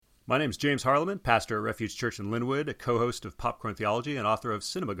My name is James Harleman, pastor at Refuge Church in Linwood, a co-host of Popcorn Theology, and author of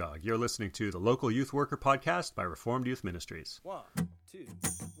Cinemagogue. You're listening to the Local Youth Worker Podcast by Reformed Youth Ministries. 1, 2,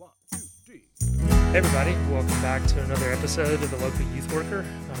 1, 2, 3. Hey everybody, welcome back to another episode of the Local Youth Worker.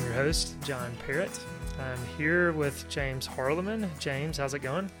 I'm your host, John Parrott. I'm here with James Harleman. James, how's it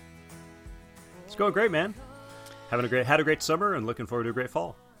going? It's going great, man. Had a great summer and looking forward to a great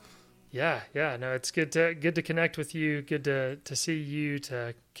fall. Yeah. No, it's good to connect with you. Good to see you,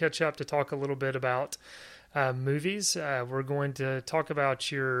 to catch up, to talk a little bit about movies. We're going to talk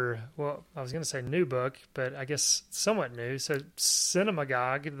about your, well, I was going to say new book, but I guess somewhat new. So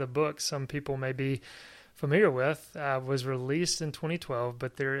Cinemagogue, the book some people may be familiar with, was released in 2012,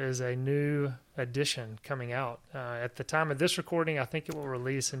 but there is a new edition coming out. At the time of this recording, I think it will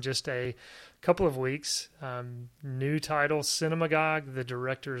release in just a couple of weeks. New title, Cinemagogue, the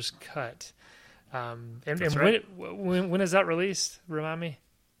Director's Cut. Right. When is that released? Remind me.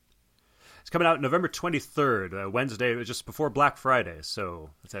 It's coming out November 23rd, Wednesday, just before Black Friday.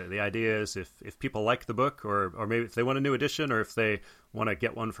 So the idea is if people like the book, or maybe if they want a new edition, or if they want to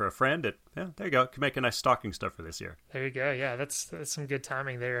get one for a friend, there you go. It can make a nice stocking stuffer this year. There you go. Yeah, that's some good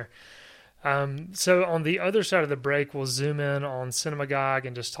timing there. So on the other side of the break, we'll zoom in on Cinemagogue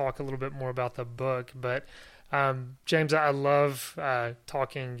and just talk a little bit more about the book. But James, I love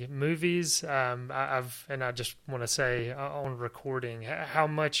talking movies. I just want to say on recording how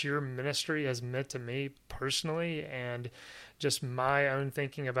much your ministry has meant to me personally, and just my own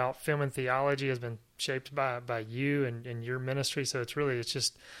thinking about film and theology has been shaped by you and your ministry. So it's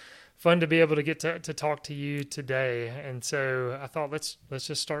just fun to be able to get to talk to you today. And so I thought let's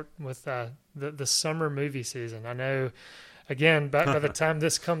just start with the summer movie season. I know, again, by the time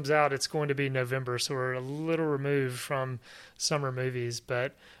this comes out, it's going to be November, so we're a little removed from summer movies.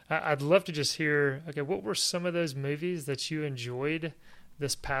 But I'd love to just hear, okay, what were some of those movies that you enjoyed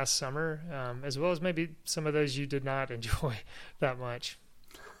this past summer, as well as maybe some of those you did not enjoy that much?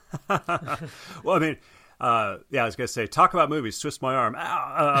 Well, I mean, I was gonna say, talk about movies, twist my arm.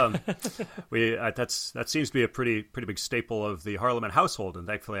 That seems to be a pretty big staple of the Harleman household, and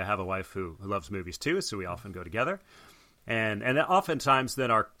thankfully I have a wife who loves movies too, so we often go together. And oftentimes then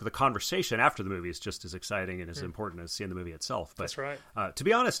the conversation after the movie is just as exciting and as important as seeing the movie itself. But that's right. To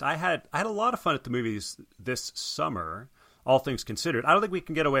be honest, I had a lot of fun at the movies this summer, all things considered. I don't think we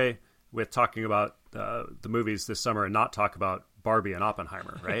can get away with talking about the movies this summer and not talk about Barbie and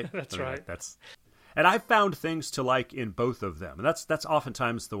Oppenheimer, right? That's right. And I found things to like in both of them, and that's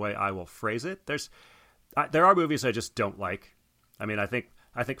oftentimes the way I will phrase it. There are movies I just don't like. I mean, I think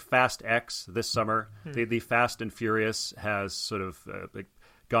Fast X this summer, the Fast and Furious has sort of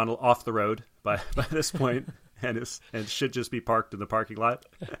gone off the road by this point, and should just be parked in the parking lot.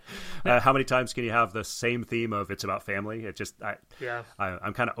 How many times can you have the same theme of it's about family?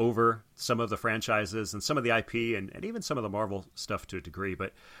 I'm kind of over some of the franchises and some of the IP and even some of the Marvel stuff to a degree,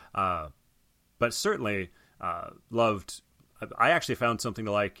 but certainly loved. I actually found something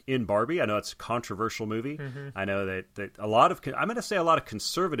to like in Barbie. I know it's a controversial movie. Mm-hmm. I know that a lot of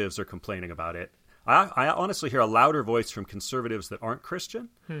conservatives are complaining about it. I honestly hear a louder voice from conservatives that aren't Christian.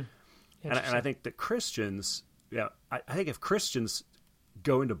 And I think that Christians, I think if Christians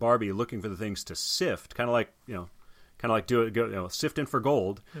go into Barbie looking for the things to sift, kind of like sifting for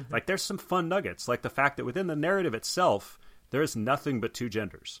gold, mm-hmm. like there's some fun nuggets, like the fact that within the narrative itself, there is nothing but two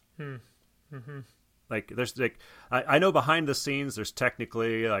genders. Mm-hmm. I know behind the scenes there's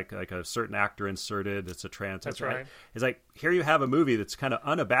technically like a certain actor inserted. It's a trans. That's right. It's like here you have a movie that's kind of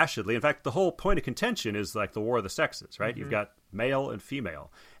unabashedly. In fact, the whole point of contention is like the war of the sexes, right? Mm-hmm. You've got male and female,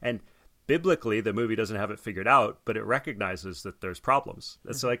 and biblically the movie doesn't have it figured out, but it recognizes that there's problems. Mm-hmm.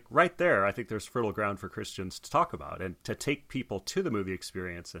 It's like right there. I think there's fertile ground for Christians to talk about and to take people to the movie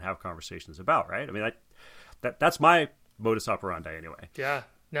experience and have conversations about. Right? I mean, that's my modus operandi anyway. Yeah.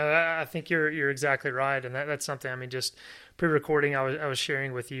 No, I think you're exactly right, and that's something. I mean, just pre-recording, I was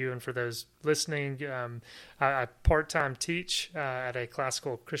sharing with you, and for those listening, I part-time teach at a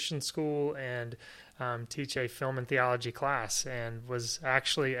classical Christian school and teach a film and theology class, and was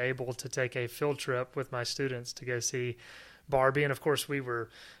actually able to take a field trip with my students to go see Barbie. And of course, we were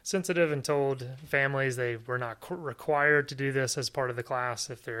sensitive and told families they were not required to do this as part of the class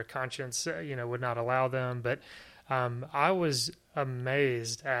if their conscience, would not allow them, but I was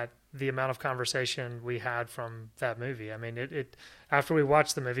amazed at the amount of conversation we had from that movie. I mean, it after we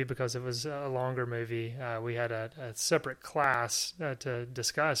watched the movie, because it was a longer movie, we had a separate class to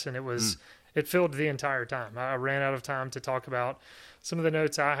discuss, and it filled the entire time. I ran out of time to talk about some of the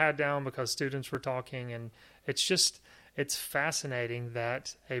notes I had down because students were talking, and it's fascinating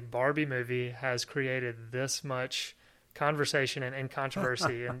that a Barbie movie has created this much conversation and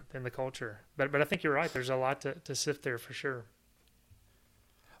controversy in the culture. But I think you're right. There's a lot to sift there for sure.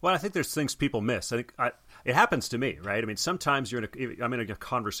 Well, I think there's things people miss. It happens to me, right? I mean, sometimes I'm in a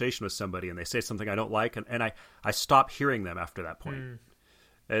conversation with somebody and they say something I don't like, and I stop hearing them after that point.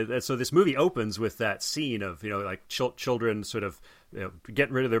 And so this movie opens with that scene of, like children sort of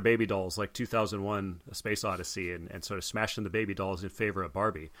getting rid of their baby dolls, like 2001: A Space Odyssey, and sort of smashing the baby dolls in favor of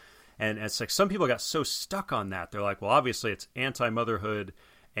Barbie. And it's like some people got so stuck on that. They're like, well, obviously it's anti-motherhood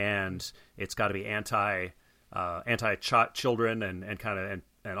and it's got to be anti-children and kind of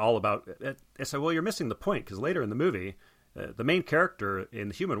and all about it. It's like, well, you're missing the point, because later in the movie, the main character in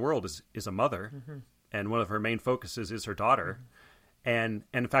the human world is a mother, and one of her main focuses is her daughter. And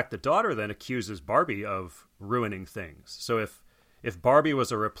in fact, the daughter then accuses Barbie of ruining things. So if Barbie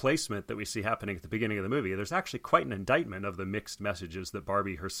was a replacement that we see happening at the beginning of the movie, there's actually quite an indictment of the mixed messages that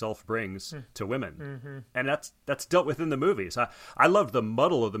Barbie herself brings to women. And that's dealt with in the movies. I loved the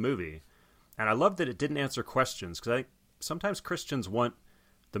muddle of the movie, and I loved that it didn't answer questions, because I think sometimes Christians want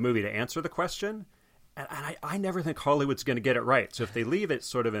the movie to answer the question, and I never think Hollywood's going to get it right. So if they leave it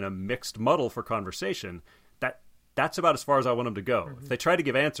sort of in a mixed muddle for conversation, that's about as far as I want them to go. If they try to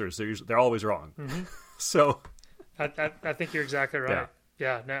give answers, they're always wrong. So I think you're exactly right.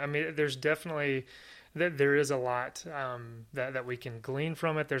 Yeah. No, I mean, there's definitely there is a lot that we can glean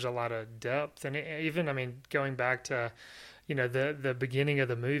from it. There's a lot of depth, and even, I mean, going back to the beginning of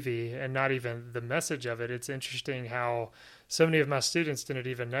the movie and not even the message of it. It's interesting how so many of my students didn't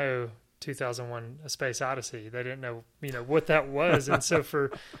even know 2001: A Space Odyssey. They didn't know, what that was. And so for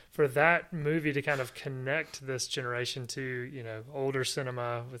that movie to kind of connect this generation to, older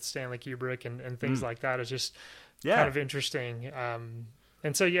cinema with Stanley Kubrick and things like that is just kind of interesting.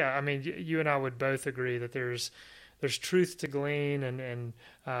 And so, I mean, you and I would both agree that there's truth to glean and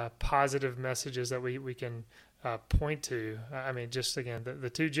positive messages that we can point to. I mean, just again, the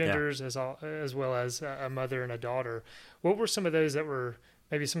two genders as well as a mother and a daughter. What were some of those that were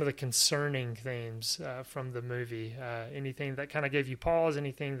maybe some of the concerning themes from the movie? Anything that kind of gave you pause?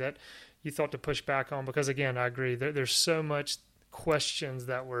 Anything that you thought to push back on? Because again, I agree, there's so much questions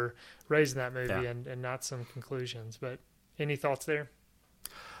that were raised in that movie and not some conclusions. But any thoughts there?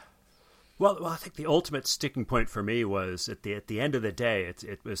 Well, I think the ultimate sticking point for me was at the end of the day,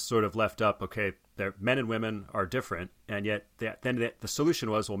 it was sort of left up. Okay, men and women are different, and yet then the solution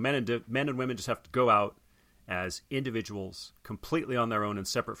was, well, men and women just have to go out as individuals, completely on their own and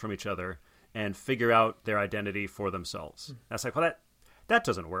separate from each other, and figure out their identity for themselves. That's like, well, that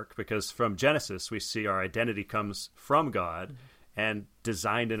doesn't work, because from Genesis we see our identity comes from God and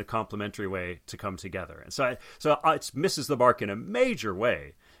designed in a complementary way to come together. And so it misses the mark in a major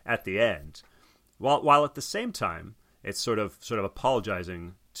way at the end, while at the same time it's sort of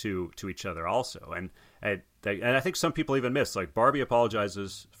apologizing to each other also. And I think some people even miss, like, Barbie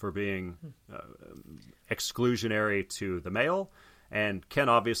apologizes for being exclusionary to the male, and Ken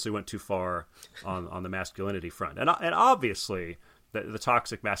obviously went too far on the masculinity front. And obviously the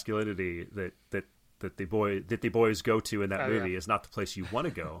toxic masculinity that the boys go to in that movie is not the place you want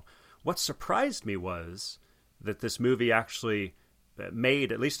to go. What surprised me was that this movie actually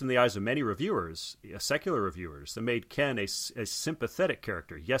made, at least in the eyes of many reviewers, secular reviewers, that made Ken a sympathetic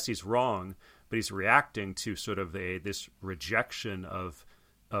character. Yes, he's wrong, but he's reacting to sort of this rejection of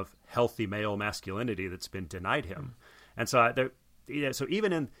healthy male masculinity that's been denied him. And so so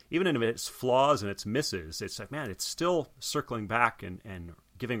even in its flaws and its misses, it's like, man, it's still circling back and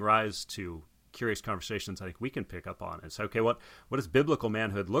giving rise to curious conversations I think we can pick up on. And so, okay, what does biblical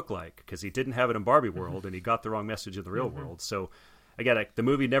manhood look like? Because he didn't have it in Barbie world, and he got the wrong message in the real world. So again, the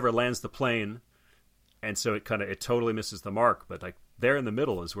movie never lands the plane, and so it totally misses the mark. But like there in the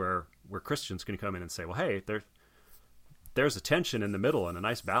middle is where Christians can come in and say, well, hey, there's a tension in the middle and a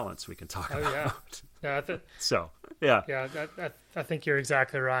nice balance we can talk about. I think you're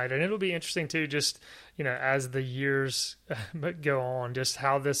exactly right. And it'll be interesting too, just, as the years go on, just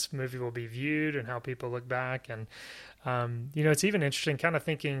how this movie will be viewed and how people look back. And, it's even interesting kind of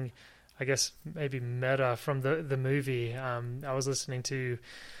thinking, I guess, maybe meta from the movie. I was listening to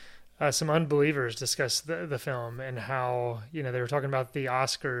some unbelievers discuss the film and how, they were talking about the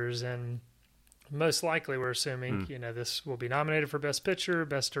Oscars, and most likely we're assuming, this will be nominated for Best Picture,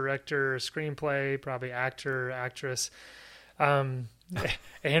 Best Director, Screenplay, probably actor, actress. And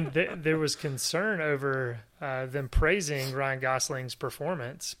there was concern over them praising Ryan Gosling's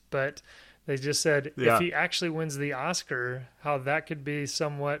performance, but they just said if he actually wins the Oscar, how that could be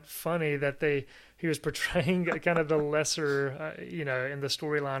somewhat funny that he was portraying kind of the lesser, in the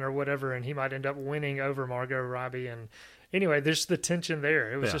storyline or whatever, and he might end up winning over Margot Robbie. And anyway, there's the tension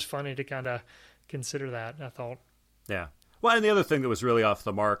there. It was just funny to kind of consider that, I thought. Yeah. Well, and the other thing that was really off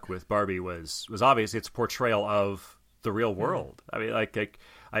the mark with Barbie was obviously its portrayal of the real world. I mean, I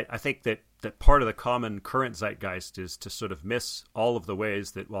think that part of the common current zeitgeist is to sort of miss all of the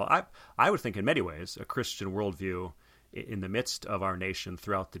ways that, well, I would think in many ways a Christian worldview in the midst of our nation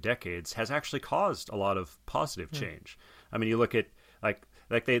throughout the decades has actually caused a lot of positive change. I mean, you look at like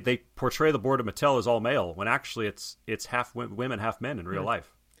they portray the board of Mattel as all male when actually it's half women, half men in real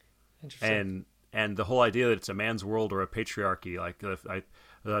life. Interesting. And the whole idea that it's a man's world or a patriarchy, like I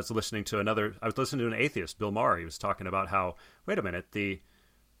was listening to an atheist, Bill Maher. He was talking about how, wait a minute,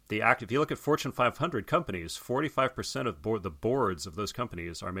 if you look at Fortune 500 companies, 45% of the boards of those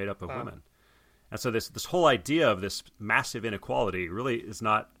companies are made up of women. And so this whole idea of this massive inequality really is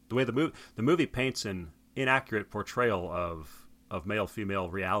not the way the movie paints an inaccurate portrayal of male-female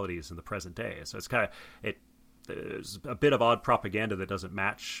realities in the present day. So it's there's a bit of odd propaganda that doesn't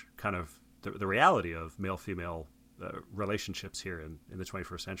match kind of the reality of male-female relationships here in the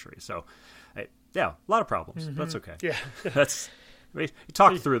 21st century. So, a lot of problems. Mm-hmm. That's okay. Yeah, you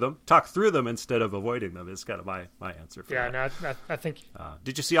talk through them instead of avoiding them is kind of my answer for that. Yeah, no, I think.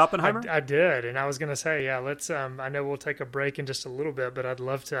 Did you see Oppenheimer? I did, and I was going to say, let's. I know we'll take a break in just a little bit, but I'd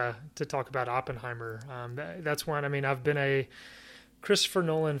love to talk about Oppenheimer. That's one. I mean, I've been a Christopher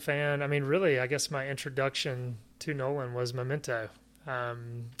Nolan fan. I mean, really, I guess my introduction to Nolan was Memento.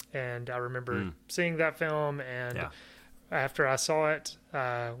 And I remember seeing that film, and after I saw it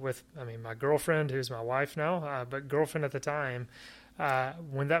with my girlfriend, who's my wife now, but girlfriend at the time,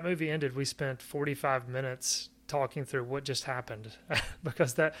 when that movie ended, we spent 45 minutes talking through what just happened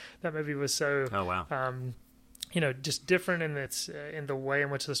because that movie was so just different in the way in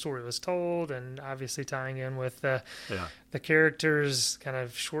which the story was told, and obviously tying in with the characters' kind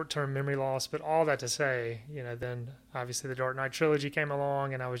of short-term memory loss. But all that to say, then obviously the Dark Knight trilogy came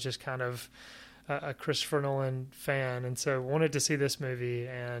along, and I was just kind of a Christopher Nolan fan, and so wanted to see this movie,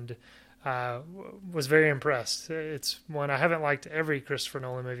 and was very impressed. It's one I haven't liked every Christopher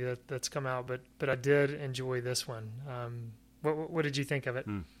Nolan movie that's come out, but I did enjoy this one. What did you think of it?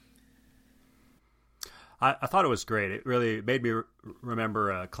 I thought it was great. It really made me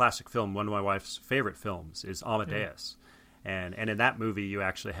remember a classic film. One of my wife's favorite films is Amadeus. And in that movie, you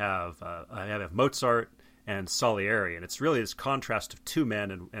actually have Mozart and Salieri. And it's really this contrast of two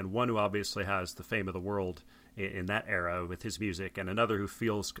men, and one who obviously has the fame of the world in that era with his music, and another who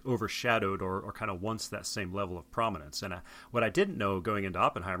feels overshadowed or kind of wants that same level of prominence. And what I didn't know going into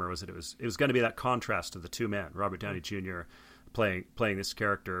Oppenheimer was that it was going to be that contrast of the two men, Robert Downey Jr. playing this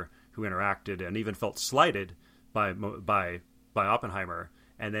character who interacted and even felt slighted by Oppenheimer,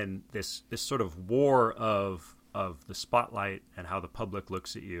 and then this sort of war of the spotlight and how the public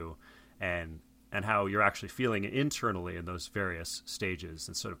looks at you, and how you're actually feeling internally in those various stages,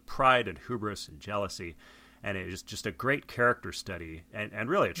 and sort of pride and hubris and jealousy. And it is just a great character study, and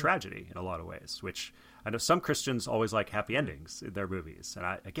really a tragedy in a lot of ways, which I know some Christians always like happy endings in their movies. And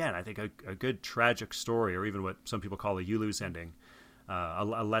I think a good tragic story, or even what some people call a you-lose ending, a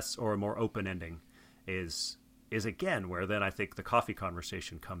less or a more open ending, is again where then I think the coffee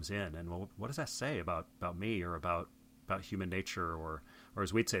conversation comes in. And well, what does that say about me, or about human nature, or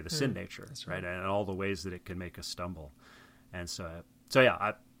as we'd say, the sin nature, right? And all the ways that it can make us stumble. And so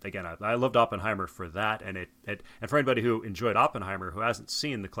yeah, I loved Oppenheimer for that, and and for anybody who enjoyed Oppenheimer who hasn't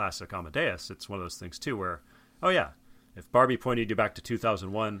seen the classic Amadeus, it's one of those things too where, if Barbie pointed you back to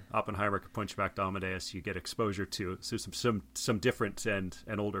 2001, Oppenheimer could point you back to Amadeus. You get exposure to some different and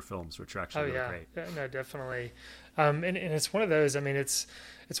older films, which are actually really great. No, definitely. And it's one of those. I mean, it's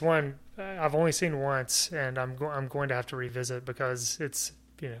one I've only seen once, and I'm going to have to revisit because it's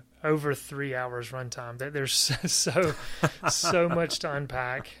over 3 hours runtime. There's so much to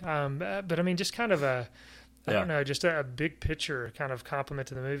unpack. But I mean, just kind of I don't know, just a big picture kind of compliment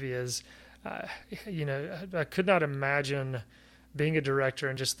to the movie is. I could not imagine being a director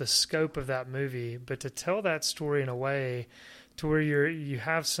and just the scope of that movie, but to tell that story in a way to where you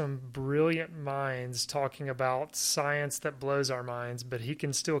have some brilliant minds talking about science that blows our minds, but he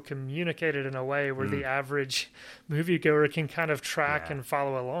can still communicate it in a way where the average moviegoer can kind of track and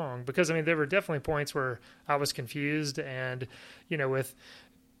follow along. Because I mean, there were definitely points where I was confused, and with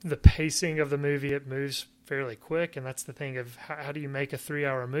the pacing of the movie, it moves fairly quick, and that's the thing of how do you make a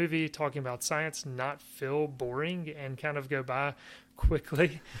 3-hour movie talking about science not feel boring and kind of go by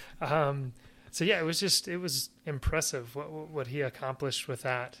quickly. So yeah, it was impressive what he accomplished with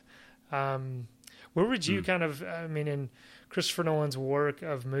that. Where would you kind of, in Christopher Nolan's work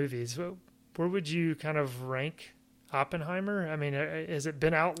of movies, where would you kind of rank Oppenheimer? I mean, has it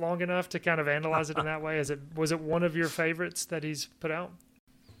been out long enough to kind of analyze it in that way? Was it one of your favorites that he's put out?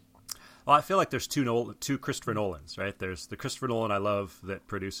 Well, I feel like there's two Christopher Nolans, right? There's the Christopher Nolan I love that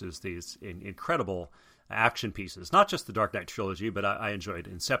produces these incredible action pieces, not just the Dark Knight trilogy, but I enjoyed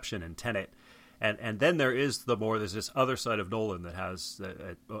Inception and Tenet. And then there's this other side of Nolan that has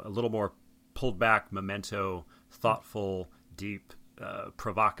a little more pulled back, Memento, thoughtful, deep,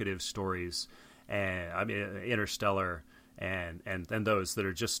 provocative stories, and I mean Interstellar, and those that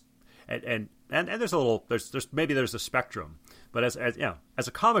are just and there's there's a spectrum, but as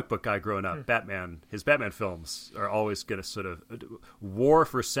a comic book guy growing up, his Batman films are always going to sort of war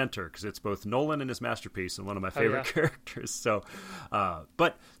for center because it's both Nolan and his masterpiece and one of my favorite characters. So,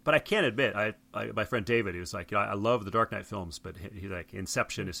 but I can't admit, my friend David, he was like, I love the Dark Knight films, but he's like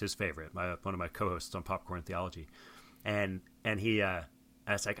Inception is his favorite. One of my co-hosts on Popcorn Theology, and he, I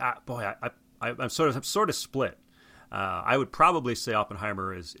was like, I'm sort of split. I would probably say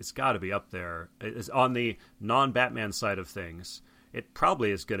Oppenheimer it's got to be up there. It's on the non-Batman side of things. It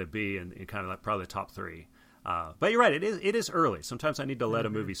probably is going to be in kind of like probably the top three. But you're right. It is early. Sometimes I need to let a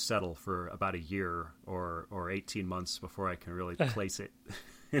movie settle for about a year or 18 months before I can really place it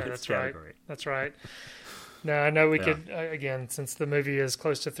in its category. Right. That's right. No, I know we could, again, since the movie is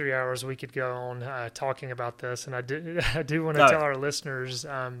close to 3 hours, we could go on talking about this. And I do want to tell our listeners,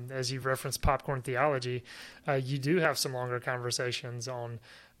 as you've referenced Popcorn Theology, you do have some longer conversations on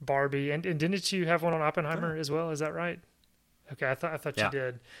Barbie. And didn't you have one on Oppenheimer as well? Is that right? Okay, I thought you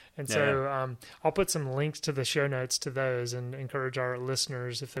did. And so I'll put some links to the show notes to those and encourage our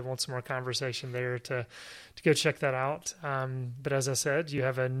listeners, if they want some more conversation there, to go check that out. But as I said, you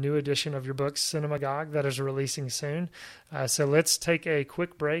have a new edition of your book, Cinemagogue, that is releasing soon. So let's take a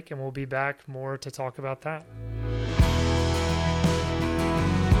quick break, and we'll be back more to talk about that.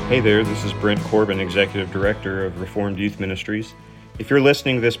 Hey there, this is Brent Corbin, Executive Director of Reformed Youth Ministries. If you're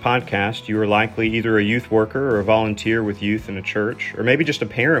listening to this podcast, you are likely either a youth worker or a volunteer with youth in a church, or maybe just a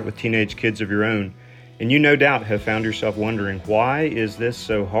parent with teenage kids of your own, and you no doubt have found yourself wondering, why is this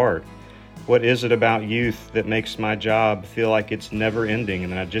so hard? What is it about youth that makes my job feel like it's never ending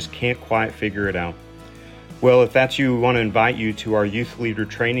and I just can't quite figure it out? Well, if that's you, we want to invite you to our Youth Leader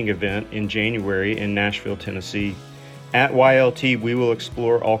Training event in January in Nashville, Tennessee. At YLT, we will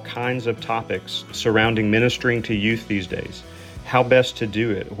explore all kinds of topics surrounding ministering to youth these days. How best to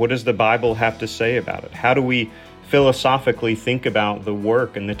do it? What does the Bible have to say about it? How do we philosophically think about the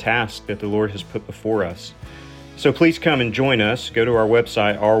work and the task that the Lord has put before us? So please come and join us. Go to our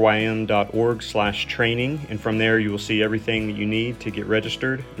website, rym.org/training, and from there you will see everything that you need to get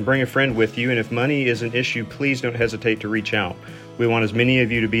registered. And bring a friend with you, and if money is an issue, please don't hesitate to reach out. We want as many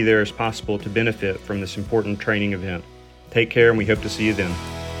of you to be there as possible to benefit from this important training event. Take care, and we hope to see you then.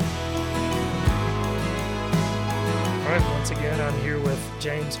 Once again, I'm here with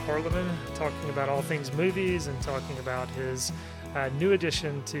James Harleman, talking about all things movies and talking about his new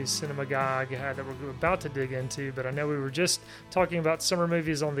addition to Cinemagogue that we're about to dig into. But I know we were just talking about summer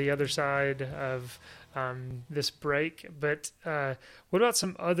movies on the other side of this break. But what about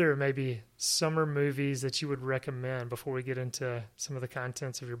some other maybe summer movies that you would recommend before we get into some of the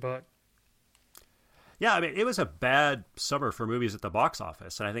contents of your book? Yeah, I mean, it was a bad summer for movies at the box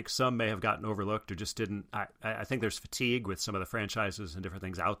office, and I think some may have gotten overlooked or just didn't. I think there's fatigue with some of the franchises and different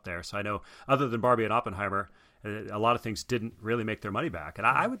things out there. So I know, other than Barbie and Oppenheimer, a lot of things didn't really make their money back. And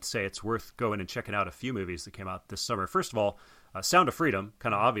I would say it's worth going and checking out a few movies that came out this summer. First of all, Sound of Freedom,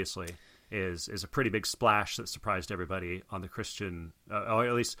 kind of obviously, is a pretty big splash that surprised everybody on the Christian, or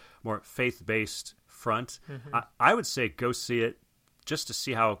at least more faith-based front. Mm-hmm. I would say go see it just to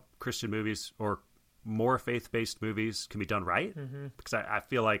see how Christian movies or more faith-based movies can be done right, because I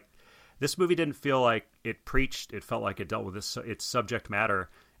feel like this movie didn't feel like it preached. It felt like it dealt with its subject matter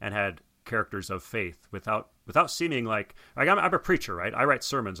and had characters of faith without seeming like I'm a preacher, right? I write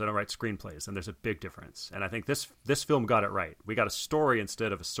sermons, I don't write screenplays, and there's a big difference. And I think this film got it right. We got a story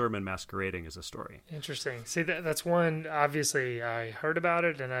instead of a sermon masquerading as a story. Interesting. See, that's one, obviously, I heard about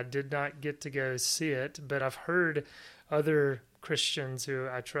it, and I did not get to go see it, but I've heard other Christians who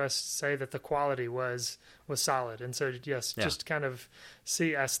I trust say that the quality was solid. And so, yes, just kind of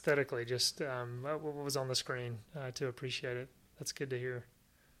see aesthetically just what was on the screen to appreciate it. That's good to hear.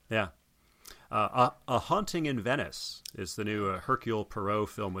 Yeah. A Haunting in Venice is the new Hercule Poirot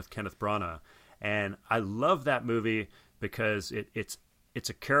film with Kenneth Branagh. And I love that movie because it's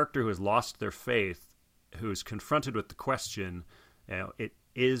a character who has lost their faith, who is confronted with the question,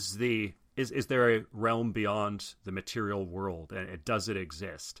 is there a realm beyond the material world, and does it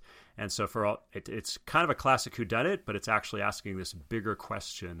exist? And so it's kind of a classic whodunit, but it's actually asking this bigger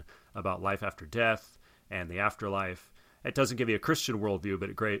question about life after death and the afterlife. it doesn't give you a Christian worldview, but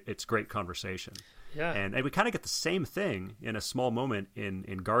it's great conversation. Yeah. And we kind of get the same thing in a small moment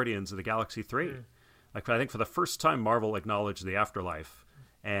in Guardians of the Galaxy 3. Like, I think for the first time, Marvel acknowledged the afterlife,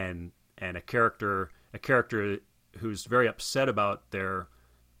 and a character who's very upset about their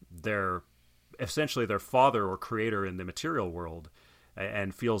essentially their father or creator in the material world,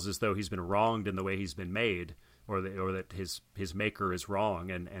 and feels as though he's been wronged in the way he's been made, or that his maker is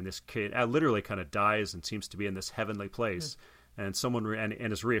wrong, and this kid literally kind of dies and seems to be in this heavenly place, and someone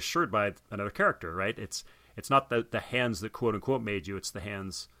and is reassured by another character, right? It's not the hands that quote unquote made you; it's the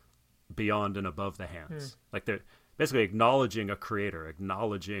hands beyond and above the hands. Like, they're basically acknowledging a creator,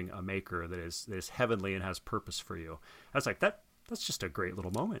 acknowledging a maker that is heavenly and has purpose for you. I was like, that's just a great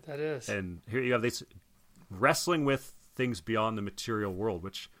little moment. That is. And here you have this wrestling with things beyond the material world,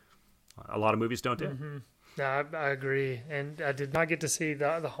 which a lot of movies don't do. No, I agree. And I did not get to see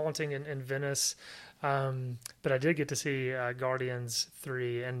the Haunting in Venice, but I did get to see Guardians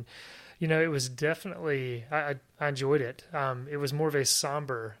 3. And, it was definitely, I enjoyed it. It was more of a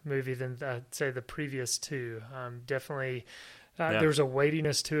somber movie than, say, the previous two. Definitely, there was a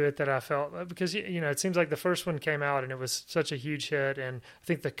weightiness to it that I felt, because, it seems like the first one came out and it was such a huge hit. And I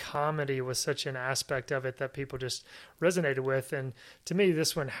think the comedy was such an aspect of it that people just resonated with. And to me,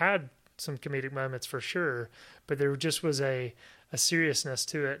 this one had some comedic moments for sure, but there just was a seriousness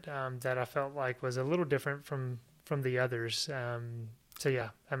to it that I felt like was a little different from the others. So yeah,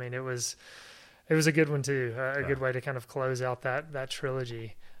 I mean, it was a good one too, a good way to kind of close out that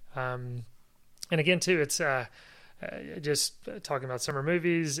trilogy. And again too, it's just talking about summer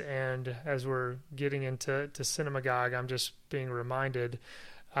movies, and as we're getting into Cinemagogue, I'm just being reminded.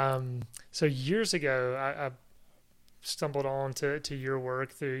 So years ago, I stumbled on to your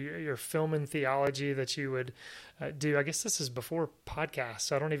work through your film and theology that you would do. I guess this is before podcasts,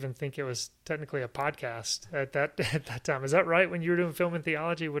 so I don't even think it was technically a podcast at that time. Is that right? When you were doing film and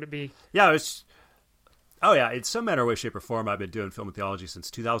theology, would it be? Yeah, it was. Oh yeah, in some manner, way, shape, or form, I've been doing film and theology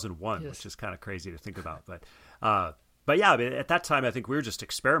since 2001, which is kind of crazy to think about. But yeah, I mean, at that time, I think we were just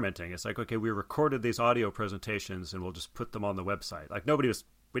experimenting. It's like, okay, we recorded these audio presentations and we'll just put them on the website. Like, nobody used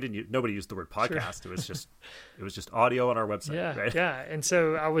the word podcast. Sure. It was just audio on our website. Yeah, right? Yeah. And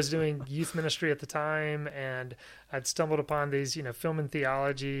so I was doing youth ministry at the time, and I'd stumbled upon these, film and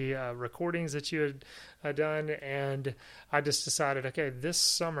theology recordings that you had done, and I just decided, okay, this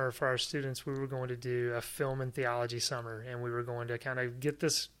summer for our students, we were going to do a film and theology summer, and we were going to kind of get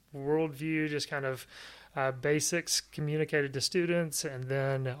this worldview, just kind of basics communicated to students, and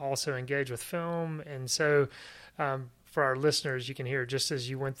then also engage with film. And so for our listeners, you can hear, just as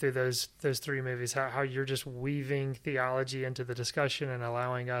you went through those three movies, how you're just weaving theology into the discussion and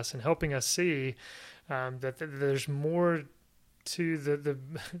allowing us and helping us see that there's more to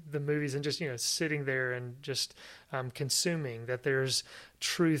the movies than just sitting there and just consuming. That there's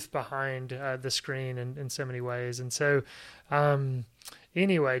truth behind the screen in so many ways. And so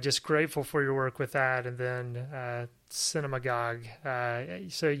anyway, just grateful for your work with that. And then Cinemagogue.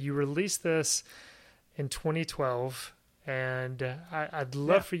 So you released this in 2012. And I'd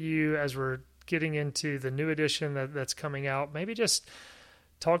love for you, as we're getting into the new edition that's coming out, maybe just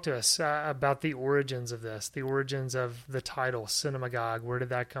talk to us about the origins of this, the origins of the title, Cinemagogue. Where did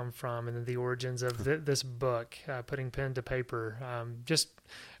that come from? And then the origins of this book, putting pen to paper. Just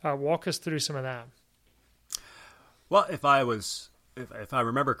walk us through some of that. Well, if I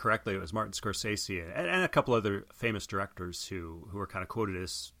remember correctly, it was Martin Scorsese and a couple other famous directors who were kind of quoted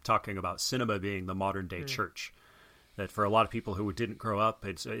as talking about cinema being the modern day church. That for a lot of people who didn't grow up,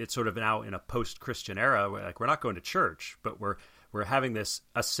 it's sort of now in a post-Christian era where, like, we're not going to church, but we're having this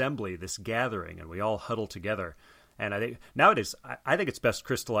assembly, this gathering, and we all huddle together. And I think nowadays, I think it's best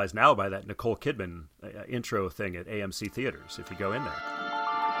crystallized now by that Nicole Kidman intro thing at AMC theaters. If you go in there,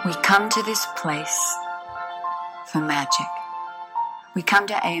 we come to this place for magic. We come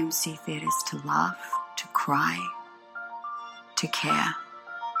to AMC theaters to laugh, to cry, to care,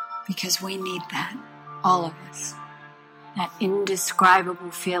 because we need that, all of us. That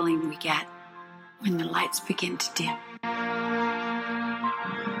indescribable feeling we get when the lights begin to dim.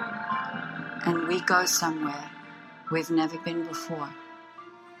 And we go somewhere we've never been before.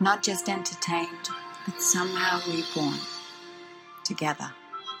 Not just entertained, but somehow reborn. Together.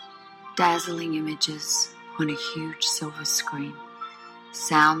 Dazzling images on a huge silver screen.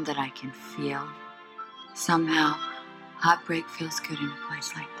 Sound that I can feel. Somehow, heartbreak feels good in a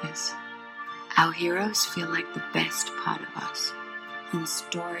place like this. Our heroes feel like the best part of us, and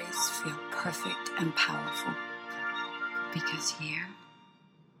stories feel perfect and powerful. Because here,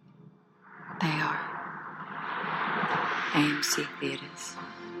 they are. AMC Theaters,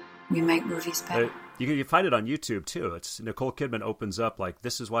 We make movies better. You can find it on YouTube too. It's Nicole Kidman opens up like,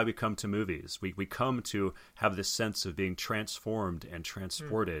 this is why we come to movies. We come to have this sense of being transformed and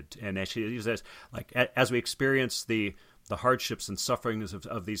transported. And as she uses like, as we experience the hardships and sufferings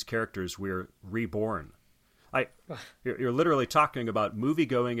of these characters, we're reborn. You're literally talking about movie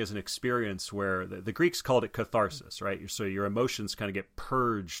going as an experience where the Greeks called it catharsis, right? So your emotions kind of get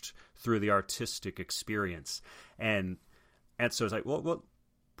purged through the artistic experience. And so it's like, well,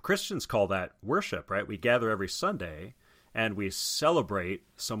 Christians call that worship, right? We gather every Sunday and we celebrate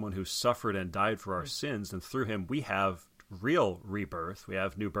someone who suffered and died for our sins. And through him, we have real rebirth. We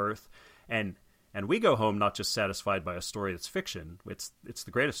have new birth. And we go home not just satisfied by a story that's fiction. It's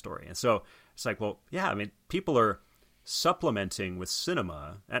the greatest story. And so it's like, well, yeah, I mean, people are supplementing with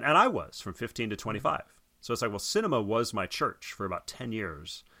cinema. And I was from 15 to 25. So it's like, well, cinema was my church for about 10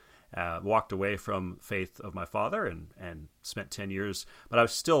 years. Walked away from faith of my father and spent 10 years, but I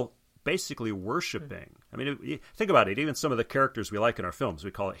was still basically worshiping. I mean, think about it. Even some of the characters we like in our films,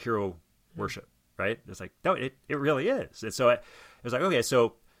 we call it hero worship, right? It's like, no, it really is. And so it was like, okay,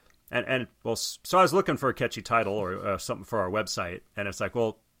 so, so I was looking for a catchy title or something for our website. And it's like,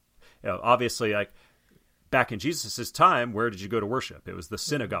 well, obviously, like back in Jesus's time, where did you go to worship? It was the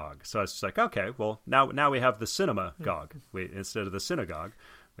synagogue. So I was just like, okay, well, now we have the cinemagogue instead of the synagogue.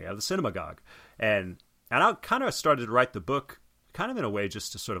 We have the cinemagogue. And I kind of started to write the book kind of in a way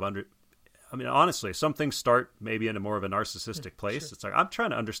just to sort of I mean, honestly, some things start maybe in a more of a narcissistic place. Sure. It's like, I'm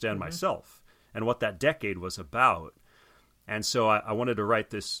trying to understand myself and what that decade was about. And so I wanted to write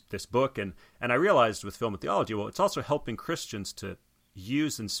this book. And I realized with film and theology, well, it's also helping Christians to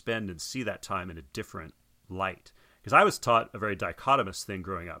use and spend and see that time in a different light. Because I was taught a very dichotomous thing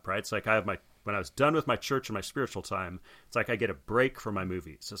growing up, right? It's like when I was done with my church and my spiritual time, it's like I get a break from my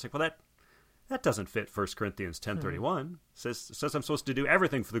movies. So it's like, well, that doesn't fit 1 Corinthians 10:31. It says I'm supposed to do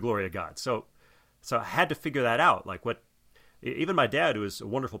everything for the glory of God. So I had to figure that out. Like even my dad, who was a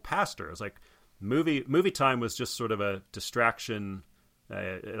wonderful pastor, was like, movie time was just sort of a distraction,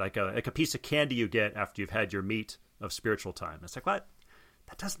 like a piece of candy you get after you've had your meat of spiritual time. It's like, what?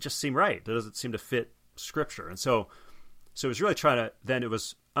 That doesn't just seem right. That doesn't seem to fit Scripture. And so it was really then it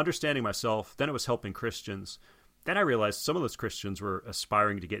was understanding myself, then it was helping Christians. Then I realized some of those Christians were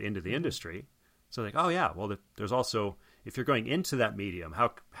aspiring to get into the industry. So like, oh yeah, well, there's also, if you're going into that medium,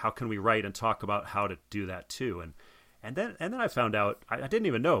 how can we write and talk about how to do that too? And then I found out, I didn't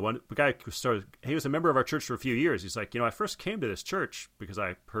even know, the guy who he was a member of our church for a few years. He's like, I first came to this church because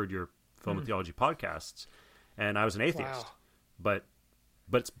I heard your film and theology podcasts, and I was an atheist. Wow.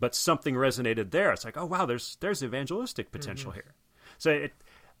 But something resonated there. It's like, oh wow, there's evangelistic potential here. So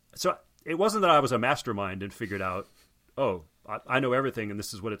it wasn't that I was a mastermind and figured out, oh, I know everything and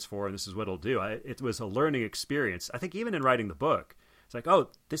this is what it's for and this is what it'll do. It was a learning experience. I think even in writing the book, it's like, oh,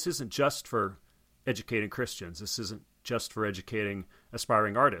 this isn't just for educating Christians. This isn't just for educating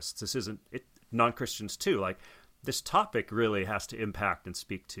aspiring artists. This isn't non-Christians too. Like, this topic really has to impact and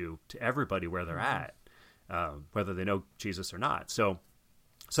speak to everybody where they're at, whether they know Jesus or not. So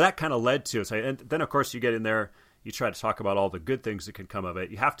that kind of led to, and then of course you get in there, you try to talk about all the good things that can come of it.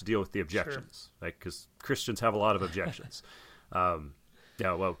 You have to deal with the objections, right? Because Christians have a lot of objections. What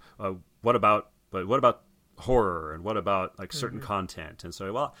about horror, and what about like certain content? And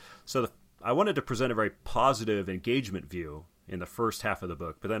so, I wanted to present a very positive engagement view in the first half of the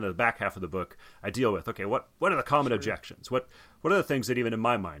book, but then in the back half of the book, I deal with, okay, what are the common objections? What are the things that even in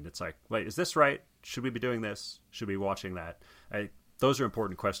my mind, it's like, wait, is this right? Should we be doing this? Should we be watching that? Those are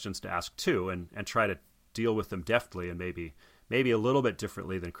important questions to ask too, and try to deal with them deftly and maybe a little bit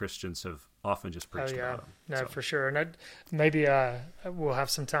differently than Christians have often just preached about them. No, for sure. And maybe we'll have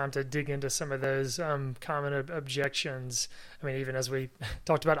some time to dig into some of those common objections. I mean, even as we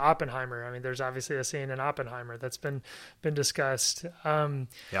talked about Oppenheimer, I mean, there's obviously a scene in Oppenheimer that's been discussed. So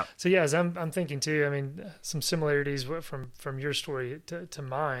yeah, as I'm thinking too, I mean, some similarities from your story to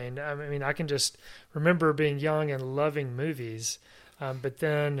mine. I mean, I can just remember being young and loving movies, but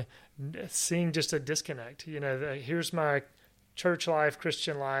then seeing just a disconnect. Here's my church life,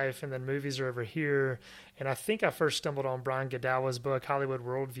 Christian life, and then movies are over here. And I think I first stumbled on Brian Godawa's book, Hollywood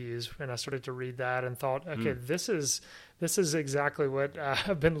Worldviews, and I started to read that and thought, okay, this is exactly what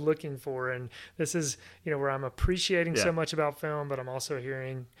I've been looking for. And this is, where I'm appreciating so much about film, but I'm also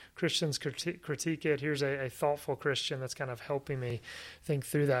hearing Christians critique it. Here's a thoughtful Christian that's kind of helping me think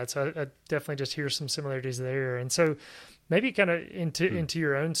through that. So I definitely just hear some similarities there. And so maybe kind of into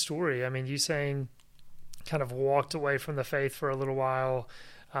your own story. I mean, you saying kind of walked away from the faith for a little while,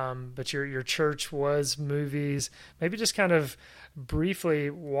 but your church was movies. Maybe just kind of briefly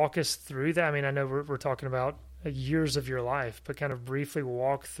walk us through that. I mean, I know we're talking about years of your life, but kind of briefly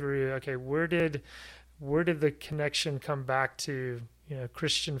walk through, okay, where did the connection come back to,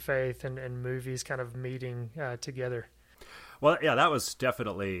 Christian faith and movies kind of meeting together? Well, yeah, that was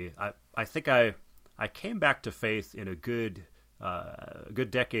definitely. I think I came back to faith in a good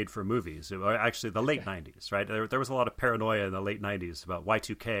decade for movies. Actually, the late '90s, right? There was a lot of paranoia in the late '90s about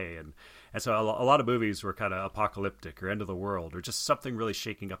Y2K, and so a lot of movies were kind of apocalyptic or end of the world or just something really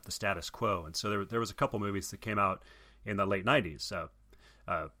shaking up the status quo. And so there was a couple movies that came out in the late '90s.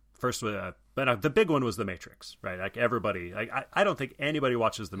 First, but the big one was The Matrix, right? Like everybody, I don't think anybody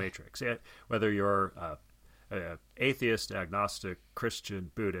watches The Matrix, whether you're atheist, agnostic,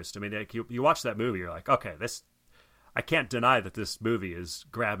 Christian, Buddhist. I mean, like you watch that movie, you're like, okay, I can't deny that this movie is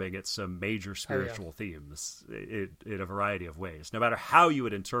grabbing at some major spiritual themes in a variety of ways, no matter how you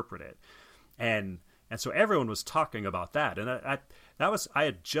would interpret it. And so everyone was talking about that. And I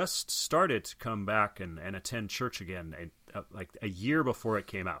had just started to come back and attend church again, like a year before it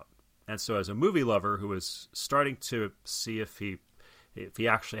came out. And so as a movie lover who was starting to see if he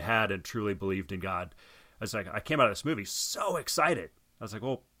actually had and truly believed in God, I came out of this movie so excited. I was like,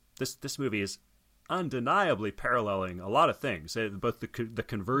 well, this movie is undeniably paralleling a lot of things, both the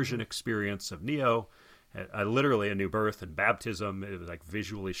conversion experience of Neo, literally a new birth and baptism. It was like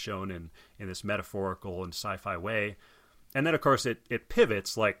visually shown in this metaphorical and sci-fi way. And then, of course, it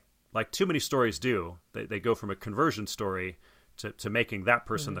pivots like too many stories do. They go from a conversion story to making that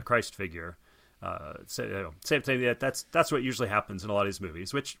person the Christ figure. Same thing. That's what usually happens in a lot of these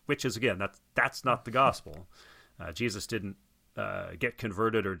movies, which is, again, that's not the gospel. Jesus didn't get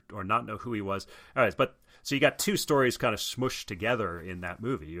converted or not know who he was. All right, but so you got two stories kind of smushed together in that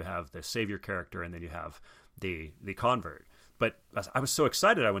movie. You have the savior character, and then you have the convert. But I was so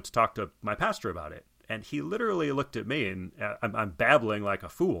excited, I went to talk to my pastor about it, and he literally looked at me, and I'm babbling like a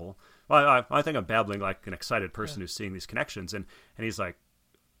fool. Well, I think I'm babbling like an excited person who's seeing these connections, and he's like,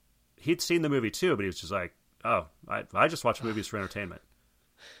 he'd seen the movie too, but he was just like, oh, I just watch movies for entertainment.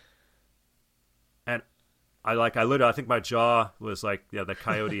 And I think my jaw was like, the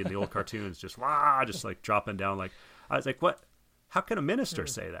coyote in the old cartoons, just like dropping down. Like, I was like, what? How can a minister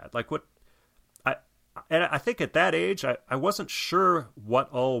say that? Like, what? And I think at that age, I wasn't sure what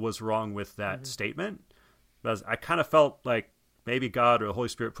all was wrong with that statement. But I kind of felt like maybe God or the Holy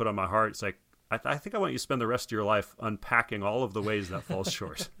Spirit put on my heart. It's like, I think I want you to spend the rest of your life unpacking all of the ways that falls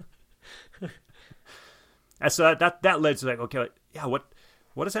short. And so that led to like, okay,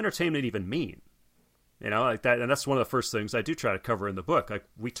 what does entertainment even mean? Like that, and that's one of the first things I do try to cover in the book. Like,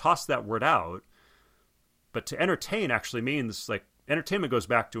 we toss that word out, but to entertain actually means, like, entertainment goes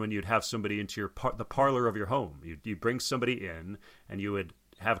back to when you'd have somebody into the parlor of your home. You bring somebody in, and you would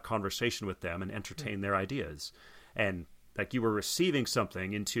have a conversation with them and entertain their ideas, and like you were receiving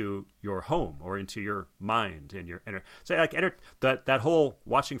something into your home or into your mind and that whole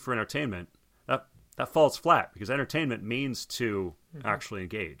watching for entertainment that falls flat, because entertainment means to actually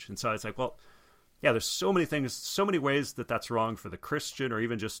engage. And so it's like, well, yeah, there's so many things, so many ways that's wrong for the Christian, or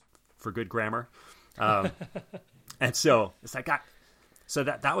even just for good grammar. And so it's like, so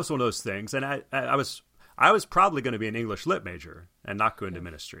that was one of those things. And I was probably going to be an English lit major and not go into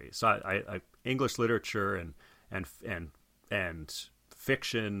ministry. So I English literature and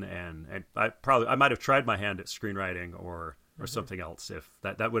fiction, and I might have tried my hand at screenwriting or something else, if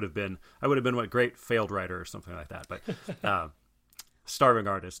that would have been, I would have been a great failed writer or something like that. But starving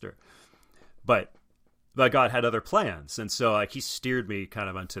artist But God had other plans, and so like he steered me kind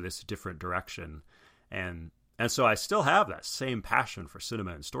of into this different direction, and so I still have that same passion for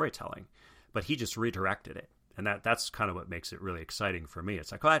cinema and storytelling, but he just redirected it, and that's kind of what makes it really exciting for me.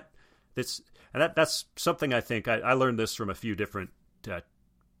 It's like, that's something I think I learned this from a few different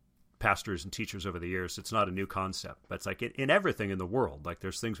pastors and teachers over the years. It's not a new concept, but it's like in everything in the world, like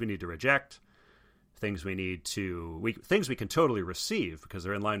there's things we need to reject, things things we can totally receive because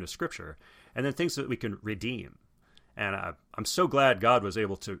they're in line with Scripture, and then things that we can redeem. And I'm so glad God was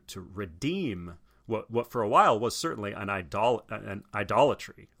able to redeem what for a while was certainly an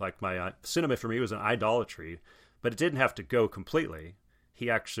idolatry. Like my cinema for me was an idolatry, but it didn't have to go completely.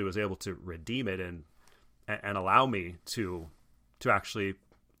 He actually was able to redeem it and allow me to actually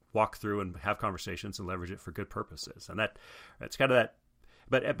walk through and have conversations and leverage it for good purposes. And that's kind of that.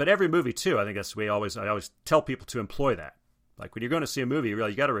 But every movie too, I think that's the way I always tell people to employ that. Like when you're going to see a movie,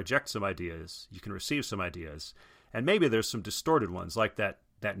 really, you got to reject some ideas. You can receive some ideas, and maybe there's some distorted ones, like that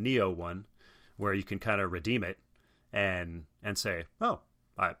Neo one, where you can kind of redeem it and say, oh,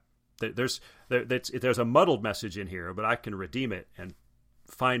 there's a muddled message in here, but I can redeem it and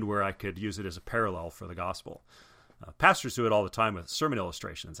find where I could use it as a parallel for the gospel. Pastors do it all the time with sermon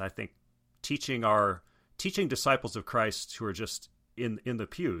illustrations. I think teaching our teaching disciples of Christ who are just in the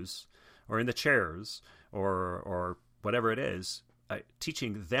pews or in the chairs or whatever it is,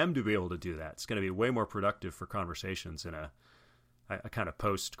 teaching them to be able to do that, it's going to be way more productive for conversations in a kind of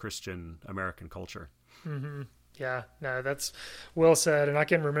post-Christian American culture. Mm-hmm. Yeah, no, that's well said. And I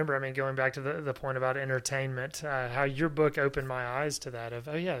can remember, I mean, going back to the point about entertainment, how your book opened my eyes to that of,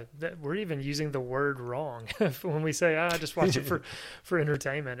 oh yeah, we're even using the word wrong when we say, I just watch it for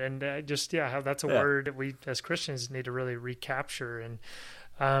entertainment. And how that's a word that we as Christians need to really recapture.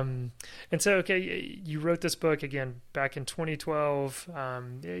 And so, okay, you wrote this book again back in 2012.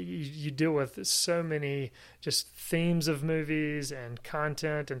 You deal with so many just themes of movies and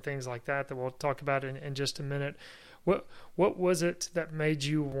content and things like that we'll talk about in just a minute. What was it that made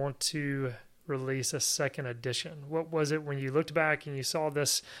you want to release a second edition? What was it when you looked back and you saw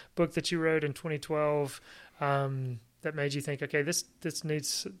this book that you wrote in 2012 that made you think, okay, this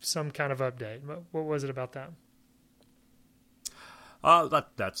needs some kind of update? What was it about that?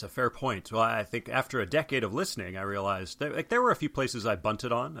 That's a fair point. Well, I think after a decade of listening, I realized there were a few places I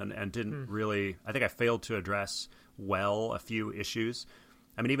bunted on and didn't really. I think I failed to address well a few issues.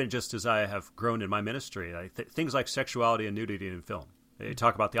 I mean, even just as I have grown in my ministry, things like sexuality and nudity in film. You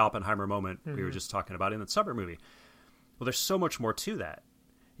talk about the Oppenheimer moment we were just talking about in the Summer movie. Well, there's so much more to that.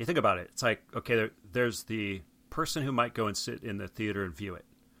 You think about it. It's like, okay, there's the person who might go and sit in the theater and view it.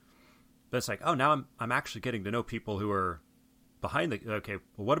 But it's like, oh, now I'm actually getting to know people who are behind well,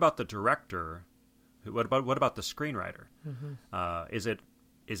 what about the director? What about the screenwriter? Mm-hmm. Is it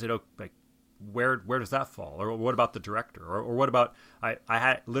like where does that fall? Or what about the director? Or what about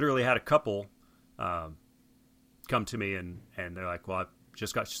I literally had a couple come to me and they're like, well, I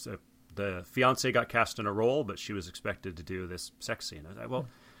just got the fiance got cast in a role, but she was expected to do this sex scene. I was like, well,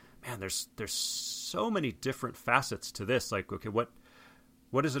 man, there's so many different facets to this. Like, okay,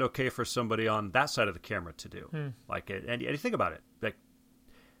 what is it okay for somebody on that side of the camera to do? Like, and you think about it, like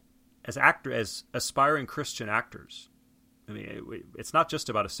as aspiring Christian actors, I mean, it's not just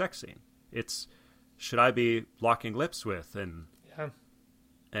about a sex scene. It's, should I be locking lips with and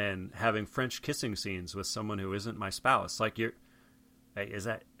having French kissing scenes with someone who isn't my spouse? Like, is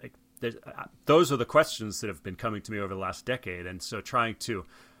that like, those are the questions that have been coming to me over the last decade. And so trying to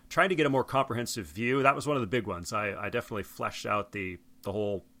get a more comprehensive view, that was one of the big ones. I definitely fleshed out the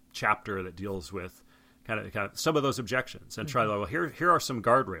whole chapter that deals with kind of some of those objections and try to, well, here are some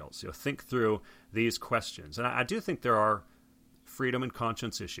guardrails. Think through these questions. And I do think there are freedom and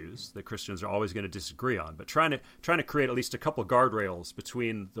conscience issues that Christians are always going to disagree on, but trying to create at least a couple guardrails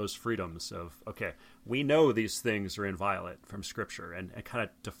between those freedoms of, okay, we know these things are inviolate from Scripture, and kind of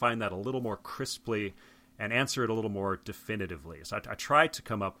define that a little more crisply and answer it a little more definitively. So I tried to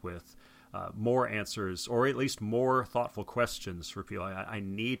come up with more answers, or at least more thoughtful questions for people. I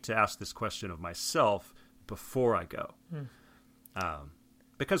need to ask this question of myself before I go.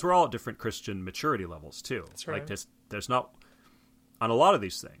 Because we're all at different Christian maturity levels too. That's right. Like there's not, on a lot of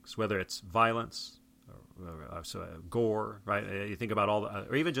these things, whether it's violence or gore, right? You think about all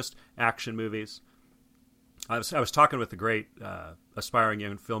or even just action movies. I was talking with the great aspiring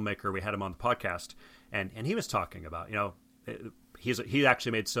young filmmaker. We had him on the podcast, and he was talking about, he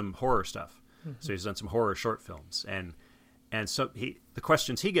actually made some horror stuff. So he's done some horror short films, and so the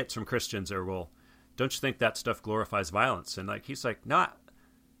questions he gets from Christians are, well, don't you think that stuff glorifies violence? And like, he's like, no,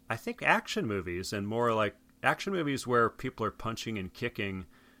 I think action movies, and more like action movies where people are punching and kicking,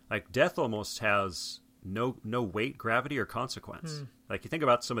 like death almost has no weight, gravity, or consequence. Like, you think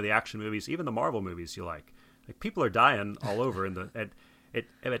about some of the action movies, even the Marvel movies you like people are dying all over, and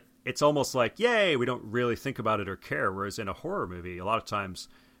it's almost like, yay, we don't really think about it or care. Whereas in a horror movie, a lot of times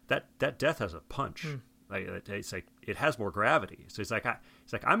that death has a punch. Like, it's like it has more gravity. So it's like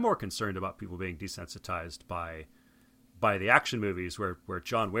I'm more concerned about people being desensitized by the action movies where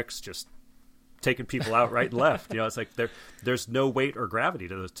John Wick's just taking people out right and left. It's like there's no weight or gravity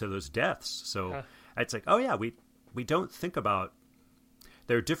to those deaths. So it's like, oh yeah, we don't think about.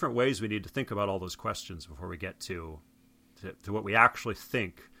 There are different ways we need to think about all those questions before we get to what we actually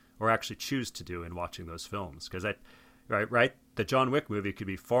think or actually choose to do in watching those films. Because right, the John Wick movie could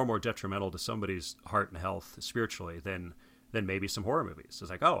be far more detrimental to somebody's heart and health spiritually than maybe some horror movies.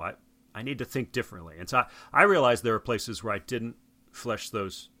 It's like, oh, I need to think differently. And so I realized there were places where I didn't flesh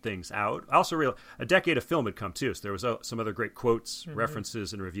those things out. I also realized a decade of film had come too, so there was some other great quotes,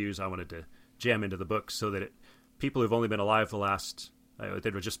 references, and reviews I wanted to jam into the book so that people who've only been alive the last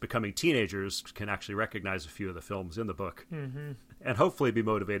that were just becoming teenagers can actually recognize a few of the films in the book, and hopefully be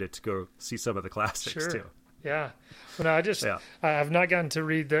motivated to go see some of the classics too. Yeah. Well, no, I've not gotten to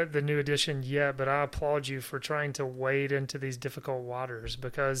read the new edition yet, but I applaud you for trying to wade into these difficult waters,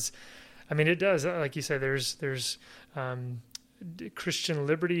 because I mean, it does. Like you say, there's Christian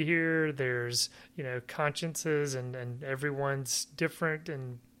liberty here. There's, consciences, and everyone's different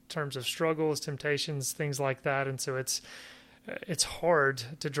in terms of struggles, temptations, things like that. And so it's hard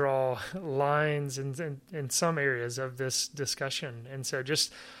to draw lines in some areas of this discussion. And so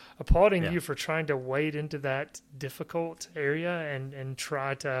just applauding you for trying to wade into that difficult area and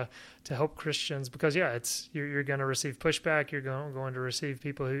try to help Christians, because you're going to receive pushback. You're going to receive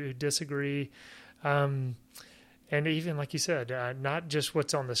people who disagree. And even like you said, not just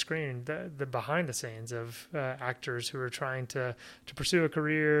what's on the screen, the behind the scenes of actors who are trying to pursue a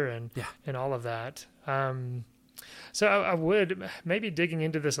career and all of that. So I would maybe digging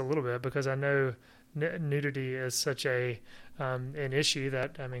into this a little bit, because I know nudity is such an issue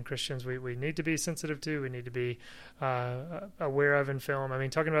that, I mean, Christians, we need to be sensitive to, we need to be aware of in film. I mean,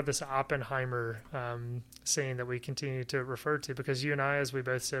 talking about this Oppenheimer scene that we continue to refer to, because you and I, as we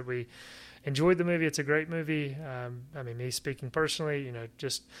both said, we enjoyed the movie. It's a great movie. I mean, me speaking personally,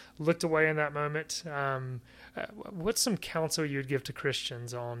 just looked away in that moment. What's some counsel you'd give to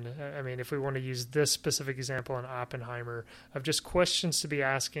Christians on, I mean, if we want to use this specific example in Oppenheimer, of just questions to be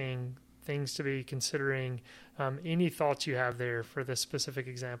asking, things to be considering, any thoughts you have there for this specific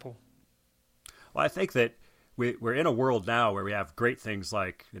example? Well, I think that we're in a world now where we have great things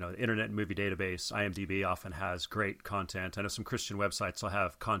like, the Internet and Movie Database. IMDb often has great content. I know some Christian websites will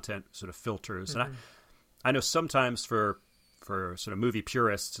have content sort of filters. Mm-hmm. And I know sometimes for sort of movie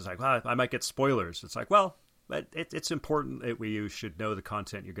purists, it's like, well, I might get spoilers. It's like, well, it's important that you should know the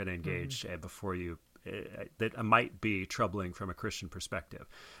content you're going to engage before you that might be troubling from a Christian perspective.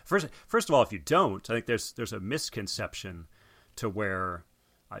 First of all, if you don't, I think there's a misconception to where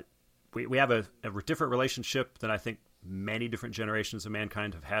we have a different relationship than I think many different generations of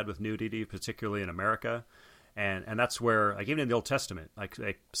mankind have had with nudity, particularly in America. And that's where, like, even in the Old Testament,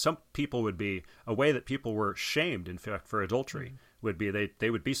 like some people would be, a way that people were shamed, in fact, for adultery would be they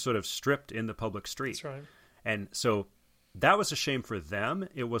would be sort of stripped in the public street. That's right. And so that was a shame for them.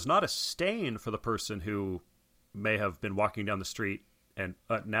 It was not a stain for the person who may have been walking down the street and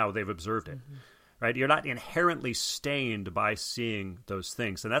now they've observed it. Mm-hmm. Right? You're not inherently stained by seeing those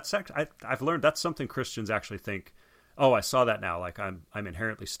things. And that's actually, I've learned that's something Christians actually think, oh, I saw that now. Like I'm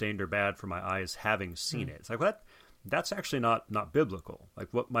inherently stained or bad for my eyes having seen it. It's like, well, that's actually not biblical. Like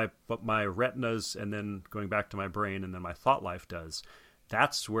what my retinas and then going back to my brain and then my thought life does,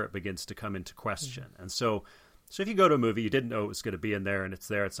 that's where it begins to come into question. Mm-hmm. And so if you go to a movie, you didn't know it was going to be in there and it's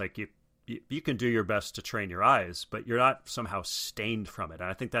there, it's like you can do your best to train your eyes, but you're not somehow stained from it. And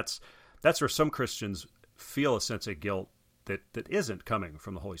I think that's where some Christians feel a sense of guilt that isn't coming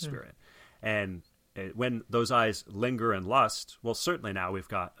from the Holy Spirit. And when those eyes linger and lust, well, certainly now we've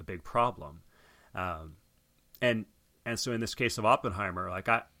got a big problem. And so in this case of Oppenheimer, like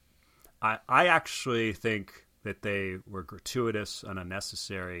I actually think that they were gratuitous and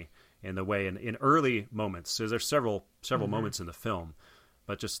unnecessary in the way in early moments. So there's several moments in the film,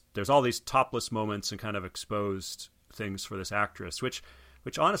 but just there's all these topless moments and kind of exposed things for this actress, which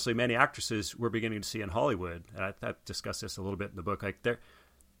honestly many actresses we're beginning to see in Hollywood. And I discussed this a little bit in the book. Like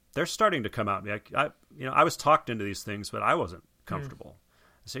they're starting to come out. Like I was talked into these things, but I wasn't comfortable.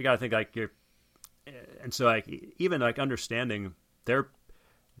 So you got to think like and so like even like understanding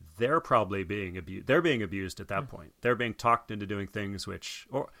they're probably being abused. They're being abused at that point. They're being talked into doing things which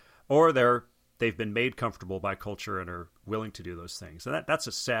or they've been made comfortable by culture and are willing to do those things. And that's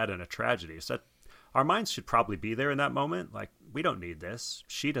a sad and a tragedy. So our minds should probably be there in that moment. Like, we don't need this.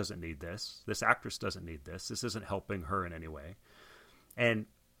 She doesn't need this. This actress doesn't need this. This isn't helping her in any way. And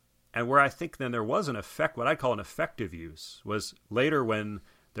where I think then there was an effect, what I call an effective use, was later when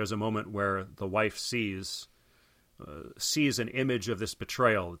there's a moment where the wife sees an image of this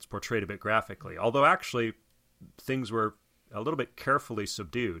betrayal. It's portrayed a bit graphically, although actually things were a little bit carefully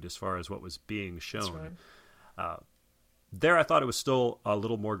subdued as far as what was being shown. Right. There, I thought it was still a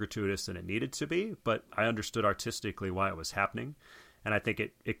little more gratuitous than it needed to be, but I understood artistically why it was happening, and I think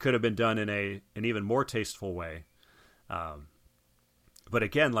it could have been done in an even more tasteful way. But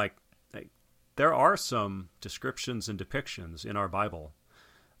again, like there are some descriptions and depictions in our Bible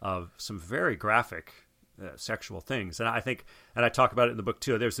of some very graphic sexual things, and I think, and I talk about it in the book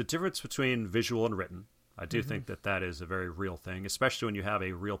too. There's a difference between visual and written. I do think that is a very real thing, especially when you have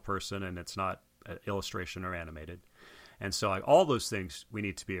a real person and it's not an illustration or animated. And so like all those things we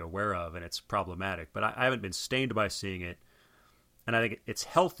need to be aware of, and it's problematic. But I haven't been stained by seeing it. And I think it's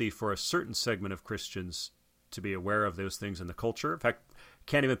healthy for a certain segment of Christians to be aware of those things in the culture. In fact,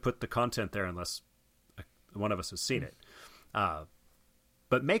 can't even put the content there unless one of us has seen it.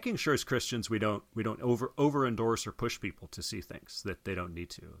 but making sure as Christians we don't over endorse or push people to see things that they don't need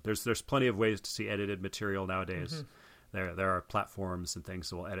to. There's plenty of ways to see edited material nowadays. There are platforms and things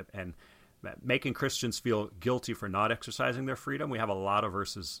that will edit, and making Christians feel guilty for not exercising their freedom. We have a lot of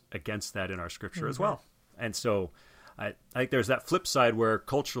verses against that in our scripture as well. And so I think there's that flip side where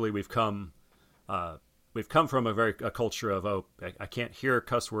culturally we've come from a culture of, I can't hear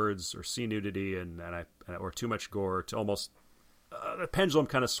cuss words or see nudity or too much gore, to almost the pendulum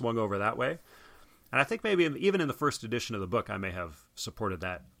kind of swung over that way. And I think maybe even in the first edition of the book, I may have supported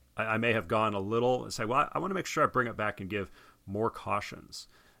that. I may have gone a little and say, well, I want to make sure I bring it back and give more cautions,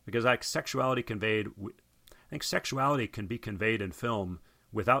 because sexuality can be conveyed in film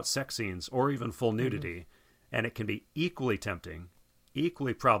without sex scenes or even full nudity, and it can be equally tempting,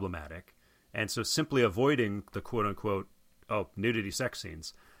 equally problematic. And so simply avoiding the quote unquote nudity sex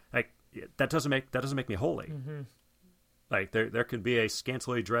scenes, like that doesn't make me holy. Like there can be a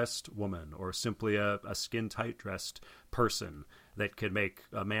scantily dressed woman or simply a skin tight dressed person that could make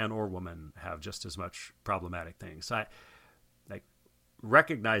a man or woman have just as much problematic things.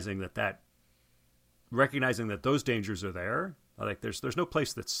 Recognizing that those dangers are there. Like there's no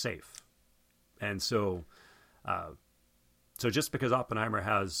place that's safe. And so just because Oppenheimer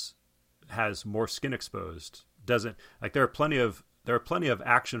has more skin exposed doesn't, like, there are plenty of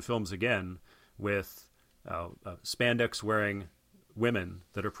action films again with spandex wearing women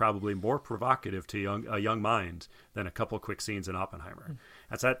that are probably more provocative to a young mind than a couple quick scenes in Oppenheimer.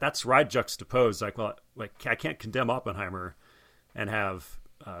 That's right juxtaposed. I can't condemn Oppenheimer and have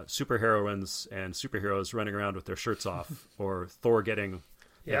superheroines and superheroes running around with their shirts off, or Thor getting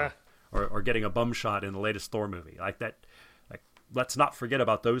or getting a bum shot in the latest Thor movie like that. Like, let's not forget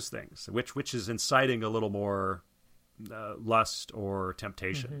about those things, which is inciting a little more lust or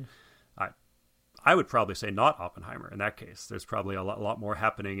temptation. I would probably say not Oppenheimer in that case. There's probably a lot more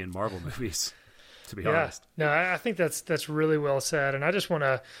happening in Marvel movies, to be honest. No, I think that's really well said. And I just want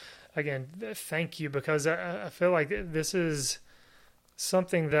to, again, thank you, because I feel like this is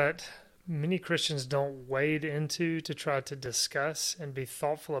something that many Christians don't wade into to try to discuss and be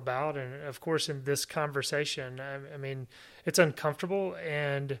thoughtful about. And of course, in this conversation, I mean, it's uncomfortable,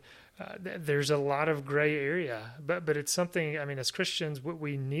 and there's a lot of gray area, but it's something, I mean, as Christians,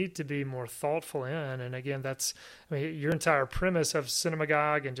 we need to be more thoughtful in. And again, your entire premise of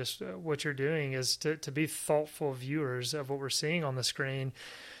Cinemagogue and just what you're doing is to be thoughtful viewers of what we're seeing on the screen.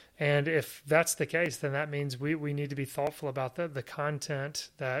 And if that's the case, then that means we need to be thoughtful about the content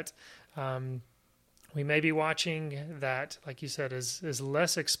that we may be watching, that, like you said, is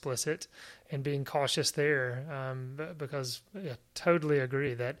less explicit, and being cautious there, because I totally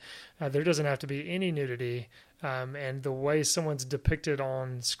agree that there doesn't have to be any nudity, and the way someone's depicted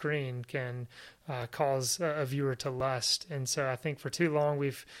on screen can cause a viewer to lust. And so I think for too long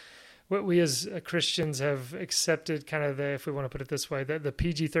we as Christians have accepted kind of if we want to put it this way, the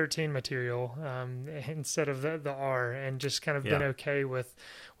PG-13 material instead of the R, and just kind of been okay with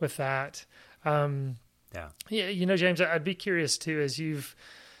that. Yeah, James, I'd be curious too, as you've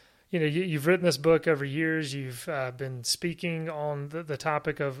written this book over years. You've been speaking on the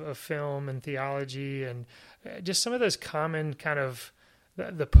topic of film and theology, and just some of those common kind of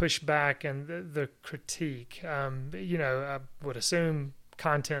the pushback and the critique. I would assume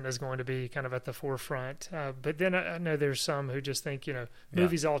content is going to be kind of at the forefront, but then I know there's some who just think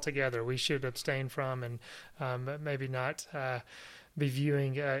movies altogether we should abstain from, and maybe not be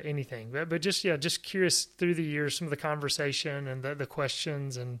viewing anything. But just curious, through the years, some of the conversation and the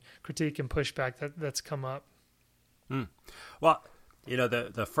questions and critique and pushback that's come up. Well,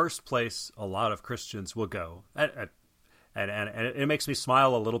 the first place a lot of Christians will go, and it makes me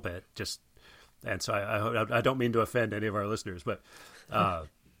smile a little bit, and so I don't mean to offend any of our listeners, but a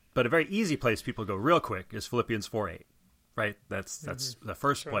very easy place people go real quick is Philippians 4:8, right? That's the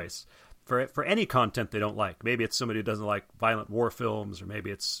first place. For any content they don't like. Maybe it's somebody who doesn't like violent war films, or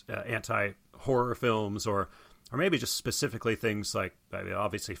maybe it's anti-horror films, or maybe just specifically things like,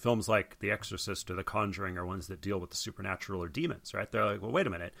 obviously films like The Exorcist or The Conjuring are ones that deal with the supernatural or demons, right? They're like, well, wait a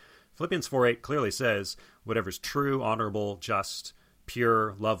minute. Philippians 4:8 clearly says whatever's true, honorable, just,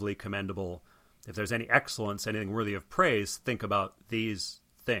 pure, lovely, commendable. If there's any excellence, anything worthy of praise, think about these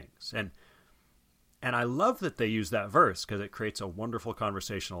things. And I love that they use that verse, because it creates a wonderful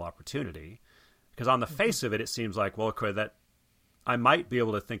conversational opportunity. Because on the face of it, it seems like, well, okay, that I might be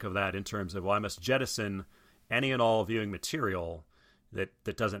able to think of that in terms of, well, I must jettison any and all viewing material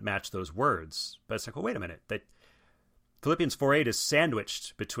that doesn't match those words. But it's like, well, wait a minute. That Philippians 4:8 is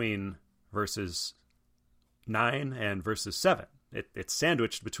sandwiched between verses 9 and verses 7. It's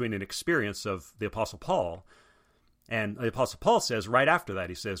sandwiched between an experience of the Apostle Paul And the Apostle Paul says right after that,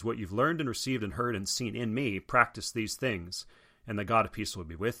 he says, what you've learned and received and heard and seen in me, practice these things, and the God of peace will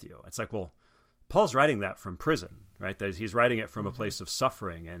be with you. It's like, well, Paul's writing that from prison, right? That he's writing it from a place of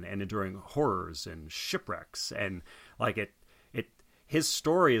suffering and enduring horrors and shipwrecks. And like his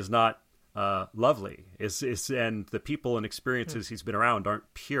story is not lovely. And the people and experiences he's been around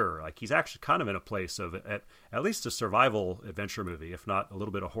aren't pure. Like he's actually kind of in a place of at least a survival adventure movie, if not a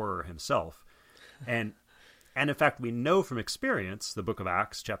little bit of horror himself. And in fact, we know from experience, the book of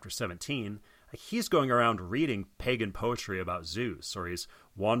Acts, chapter 17, he's going around reading pagan poetry about Zeus, or he's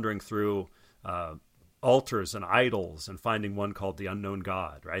wandering through altars and idols and finding one called the unknown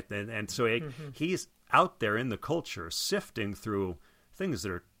God, right? And so he's out there in the culture sifting through things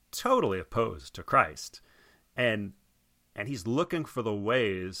that are totally opposed to Christ. And he's looking for the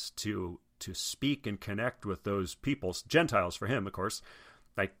ways to speak and connect with those people, Gentiles for him, of course.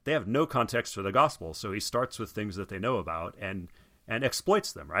 Like they have no context for the gospel, so he starts with things that they know about and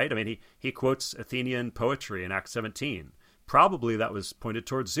exploits them, right? I mean, he quotes Athenian poetry in Acts 17. Probably that was pointed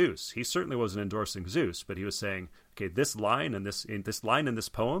towards Zeus. He certainly wasn't endorsing Zeus, but he was saying, okay, this line in this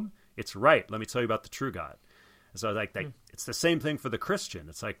poem, it's right. Let me tell you about the true God. And so like it's the same thing for the Christian.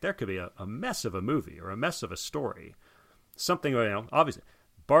 It's like there could be a mess of a movie or a mess of a story. Something, obviously,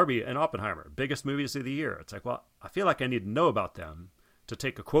 Barbie and Oppenheimer, biggest movies of the year. It's like, well, I feel like I need to know about them to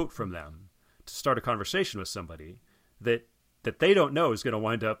take a quote from them, to start a conversation with somebody that they don't know is going to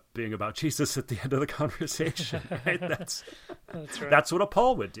wind up being about Jesus at the end of the conversation. Right? That's right. That's what a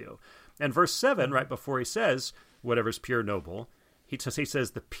Paul would do. And verse 7, right before he says, whatever's pure, noble, he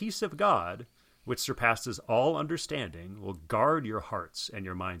says, the peace of God, which surpasses all understanding, will guard your hearts and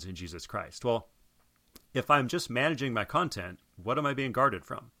your minds in Jesus Christ. Well, if I'm just managing my content, what am I being guarded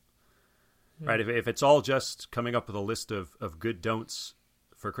from? Right? If it's all just coming up with a list of good don'ts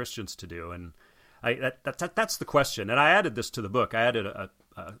for Christians to do, and that's the question. And I added this to the book. I added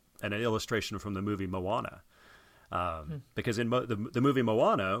an illustration from the movie Moana, because in the movie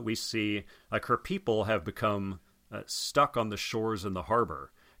Moana, we see like her people have become stuck on the shores in the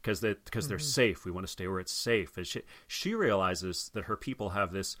harbor because they're safe. We want to stay where it's safe. And she realizes that her people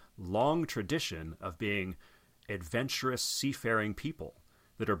have this long tradition of being adventurous, seafaring people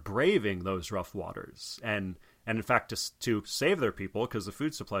that are braving those rough waters, and in fact, to save their people because the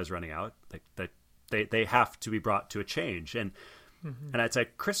food supply is running out, they have to be brought to a change. And I'd say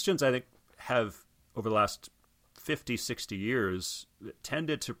Christians, I think, have over the last 50, 60 years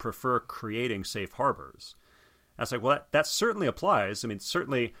tended to prefer creating safe harbors. I was like, well, that certainly applies. I mean,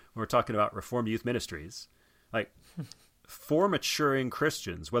 certainly when we're talking about Reformed Youth Ministries, like for maturing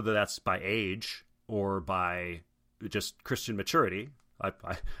Christians, whether that's by age or by just Christian maturity. I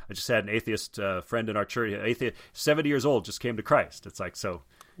just had an atheist friend in our church, 70 years old, just came to Christ. It's like, so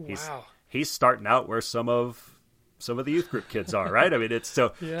he's starting out where some of the youth group kids are, right? I mean, it's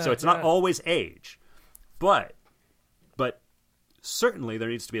not always age, but certainly there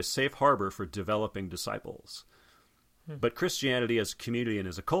needs to be a safe harbor for developing disciples. But Christianity as a community and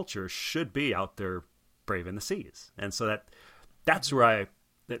as a culture should be out there braving the seas. And so that's where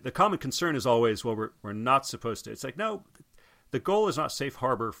the common concern is always, well, we're not supposed to. It's like, no, the goal is not safe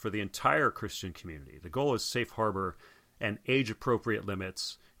harbor for the entire Christian community. The goal is safe harbor and age-appropriate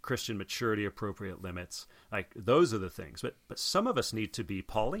limits, Christian maturity-appropriate limits. Like, those are the things. But some of us need to be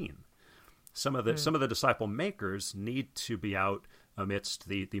Pauline. Some of the disciple makers need to be out amidst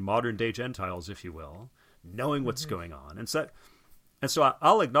the modern-day Gentiles, if you will, knowing what's going on. And so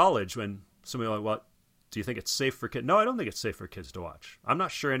I'll acknowledge when somebody like, well, do you think it's safe for kids? No, I don't think it's safe for kids to watch. I'm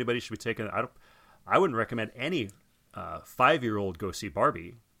not sure anybody should be taking it. I wouldn't recommend any 5-year-old go see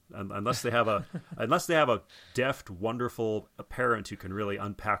Barbie unless they have a deft, wonderful parent who can really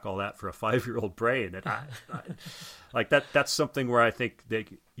unpack all that for a 5-year-old brain. And like that's something where I think that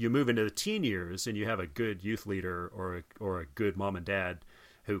you move into the teen years and you have a good youth leader or a good mom and dad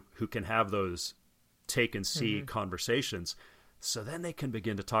who can have those take and see conversations. So then they can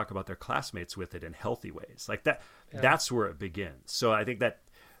begin to talk about their classmates with it in healthy ways. Like that, that's where it begins. So I think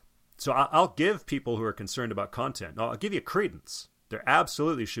so I'll give people who are concerned about content, I'll give you credence. There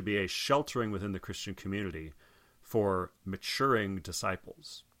absolutely should be a sheltering within the Christian community for maturing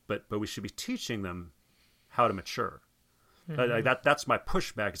disciples. But we should be teaching them how to mature. That's my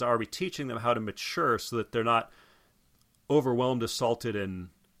pushback, is are we teaching them how to mature so that they're not overwhelmed, assaulted, and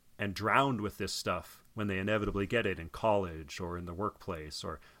drowned with this stuff when they inevitably get it in college or in the workplace,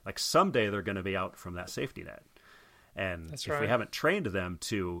 or like someday they're going to be out from that safety net. And we haven't trained them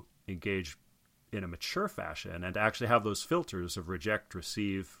to engage in a mature fashion and to actually have those filters of reject,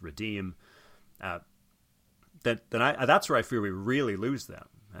 receive, redeem, then that's where I fear we really lose them.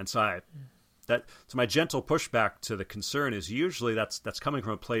 And so so my gentle pushback to the concern is usually that's coming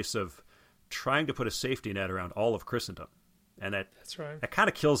from a place of trying to put a safety net around all of Christendom, and that's right. That kind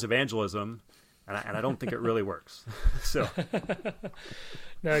of kills evangelism, and I don't think it really works. So,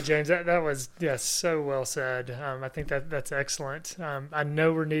 no, James, that was so well said. I think that's excellent. I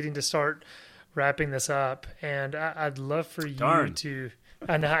know we're needing to start wrapping this up, and I'd love for you to.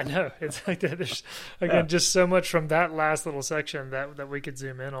 I know. It's like that. There's again just so much from that last little section that we could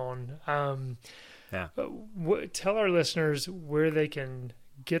zoom in on. Tell our listeners where they can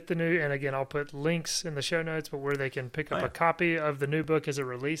get the new, and again, I'll put links in the show notes, but where they can pick up a copy of the new book as it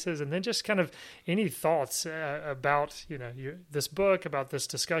releases, and then just kind of any thoughts about this book, about this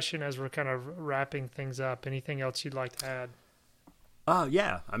discussion as we're kind of wrapping things up. Anything else you'd like to add? I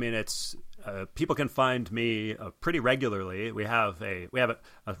mean, it's people can find me pretty regularly. We have a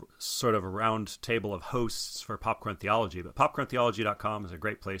sort of a round table of hosts for Popcorn Theology, but popcorntheology.com is a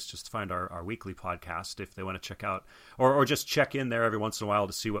great place just to find our weekly podcast if they want to check out or just check in there every once in a while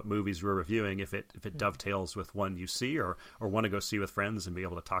to see what movies we're reviewing, if it dovetails with one you see or want to go see with friends and be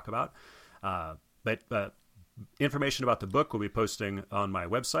able to talk about. But information about the book we'll be posting on my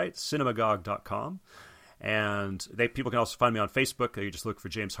website, cinemagogue.com. And people can also find me on Facebook. You just look for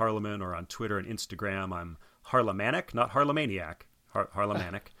James Harleman, or on Twitter and Instagram. I'm Harlemanic, not Harlemaniac.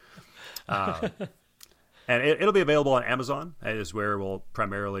 Harlemanic. And it'll be available on Amazon, is where we'll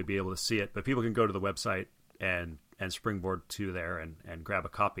primarily be able to see it. But people can go to the website and springboard to there and grab a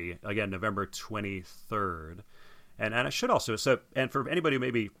copy. Again, November 23rd. And I should also, and for anybody who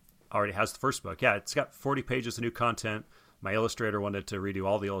maybe already has the first book, it's got 40 pages of new content. My illustrator wanted to redo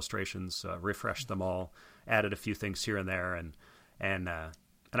all the illustrations, refresh them all, added a few things here and there, and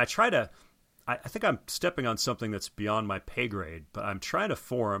I try to. I think I'm stepping on something that's beyond my pay grade, but I'm trying to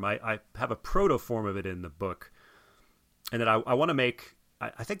form. I have a proto form of it in the book, and that I want to make.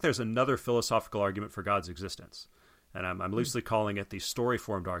 I think there's another philosophical argument for God's existence, and I'm loosely calling it the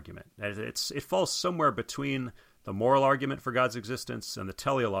story-formed argument. It falls somewhere between the moral argument for God's existence and the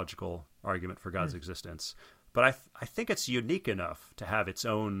teleological argument for God's existence. But I think it's unique enough to have its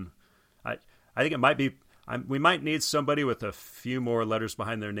own. I think it might be. We might need somebody with a few more letters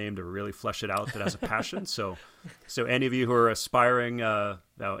behind their name to really flesh it out that has a passion. So any of you who are aspiring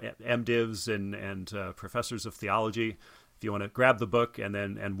MDivs and professors of theology, if you want to grab the book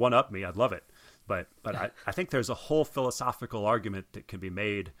and one up me, I'd love it. But I think there's a whole philosophical argument that can be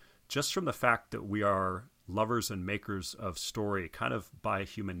made just from the fact that we are lovers and makers of story, kind of by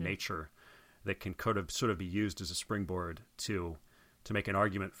human nature, that can sort of be used as a springboard to make an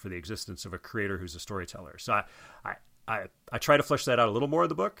argument for the existence of a creator who's a storyteller. So I try to flesh that out a little more in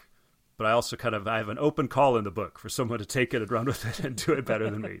the book, but I also I have an open call in the book for someone to take it and run with it and do it better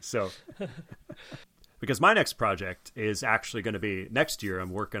than me. So, because my next project is actually going to be next year.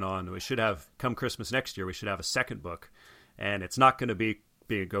 I'm working on. We should have come Christmas next year. We should have a second book, and it's not going to be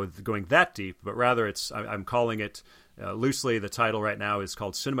going that deep, but rather I'm calling it loosely. The title right now is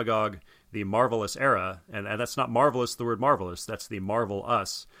called Cinemagogue: The Marvelous Era, and that's not marvelous, the word marvelous, that's the Marvel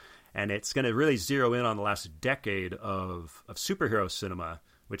Us, and it's going to really zero in on the last decade of superhero cinema,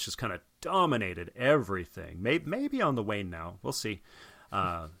 which has kind of dominated everything. Maybe on the wane now, we'll see.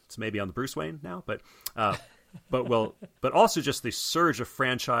 It's maybe on the Bruce Wayne now, but also just the surge of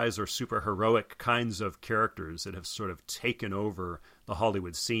franchise or super heroic kinds of characters that have sort of taken over the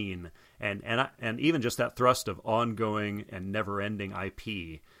Hollywood scene, and even just that thrust of ongoing and never-ending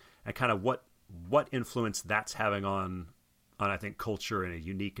IP, and kind of what influence that's having on I think culture in a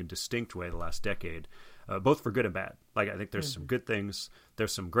unique and distinct way the last decade, both for good and bad. Like, I think there's some good things.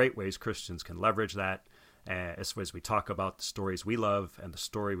 There's some great ways Christians can leverage that as we talk about the stories we love and the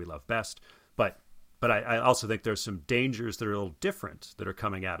story we love best. But I also think there's some dangers that are a little different that are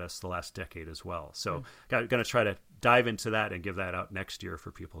coming at us the last decade as well. So going to try to dive into that and give that out next year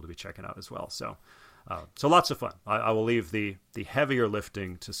for people to be checking out as well. So lots of fun. I will leave the heavier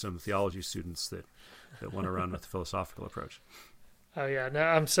lifting to some theology students that want to run with the philosophical approach. Oh yeah, no,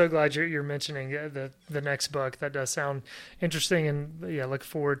 I'm so glad you're mentioning the next book. That does sound interesting, and look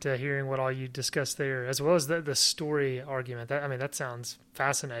forward to hearing what all you discuss there, as well as the story argument. That sounds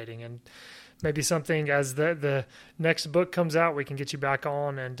fascinating, and maybe something as the next book comes out, we can get you back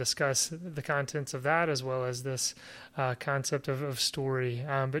on and discuss the contents of that, as well as this concept of story.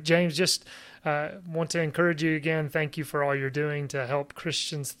 But James, just want to encourage you again. Thank you for all you're doing to help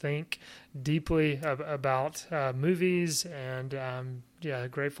Christians think deeply about movies, and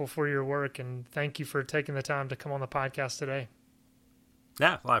grateful for your work, and thank you for taking the time to come on the podcast today.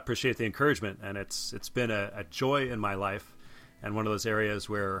 Yeah, well, I appreciate the encouragement, and it's been a joy in my life, and one of those areas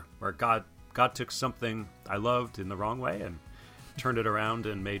where God took something I loved in the wrong way turned it around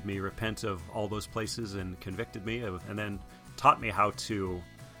and made me repent of all those places and convicted me and then taught me how to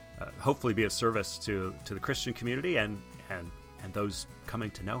hopefully be of service to the Christian community and those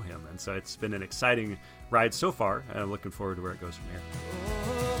coming to know him. And so it's been an exciting ride so far, and I'm looking forward to where it goes from here.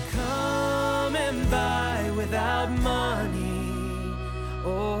 Oh, come and buy without money.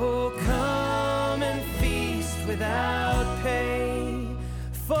 Oh, come and feast without pay.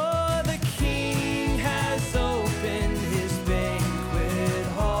 For the King has opened his banquet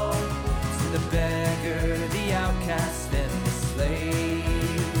hall to the beggar, the outcast, and the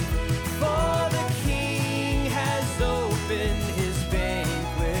slave. For the King has opened his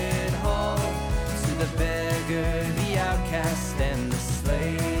banquet hall to the beggar, the outcast, and the slave.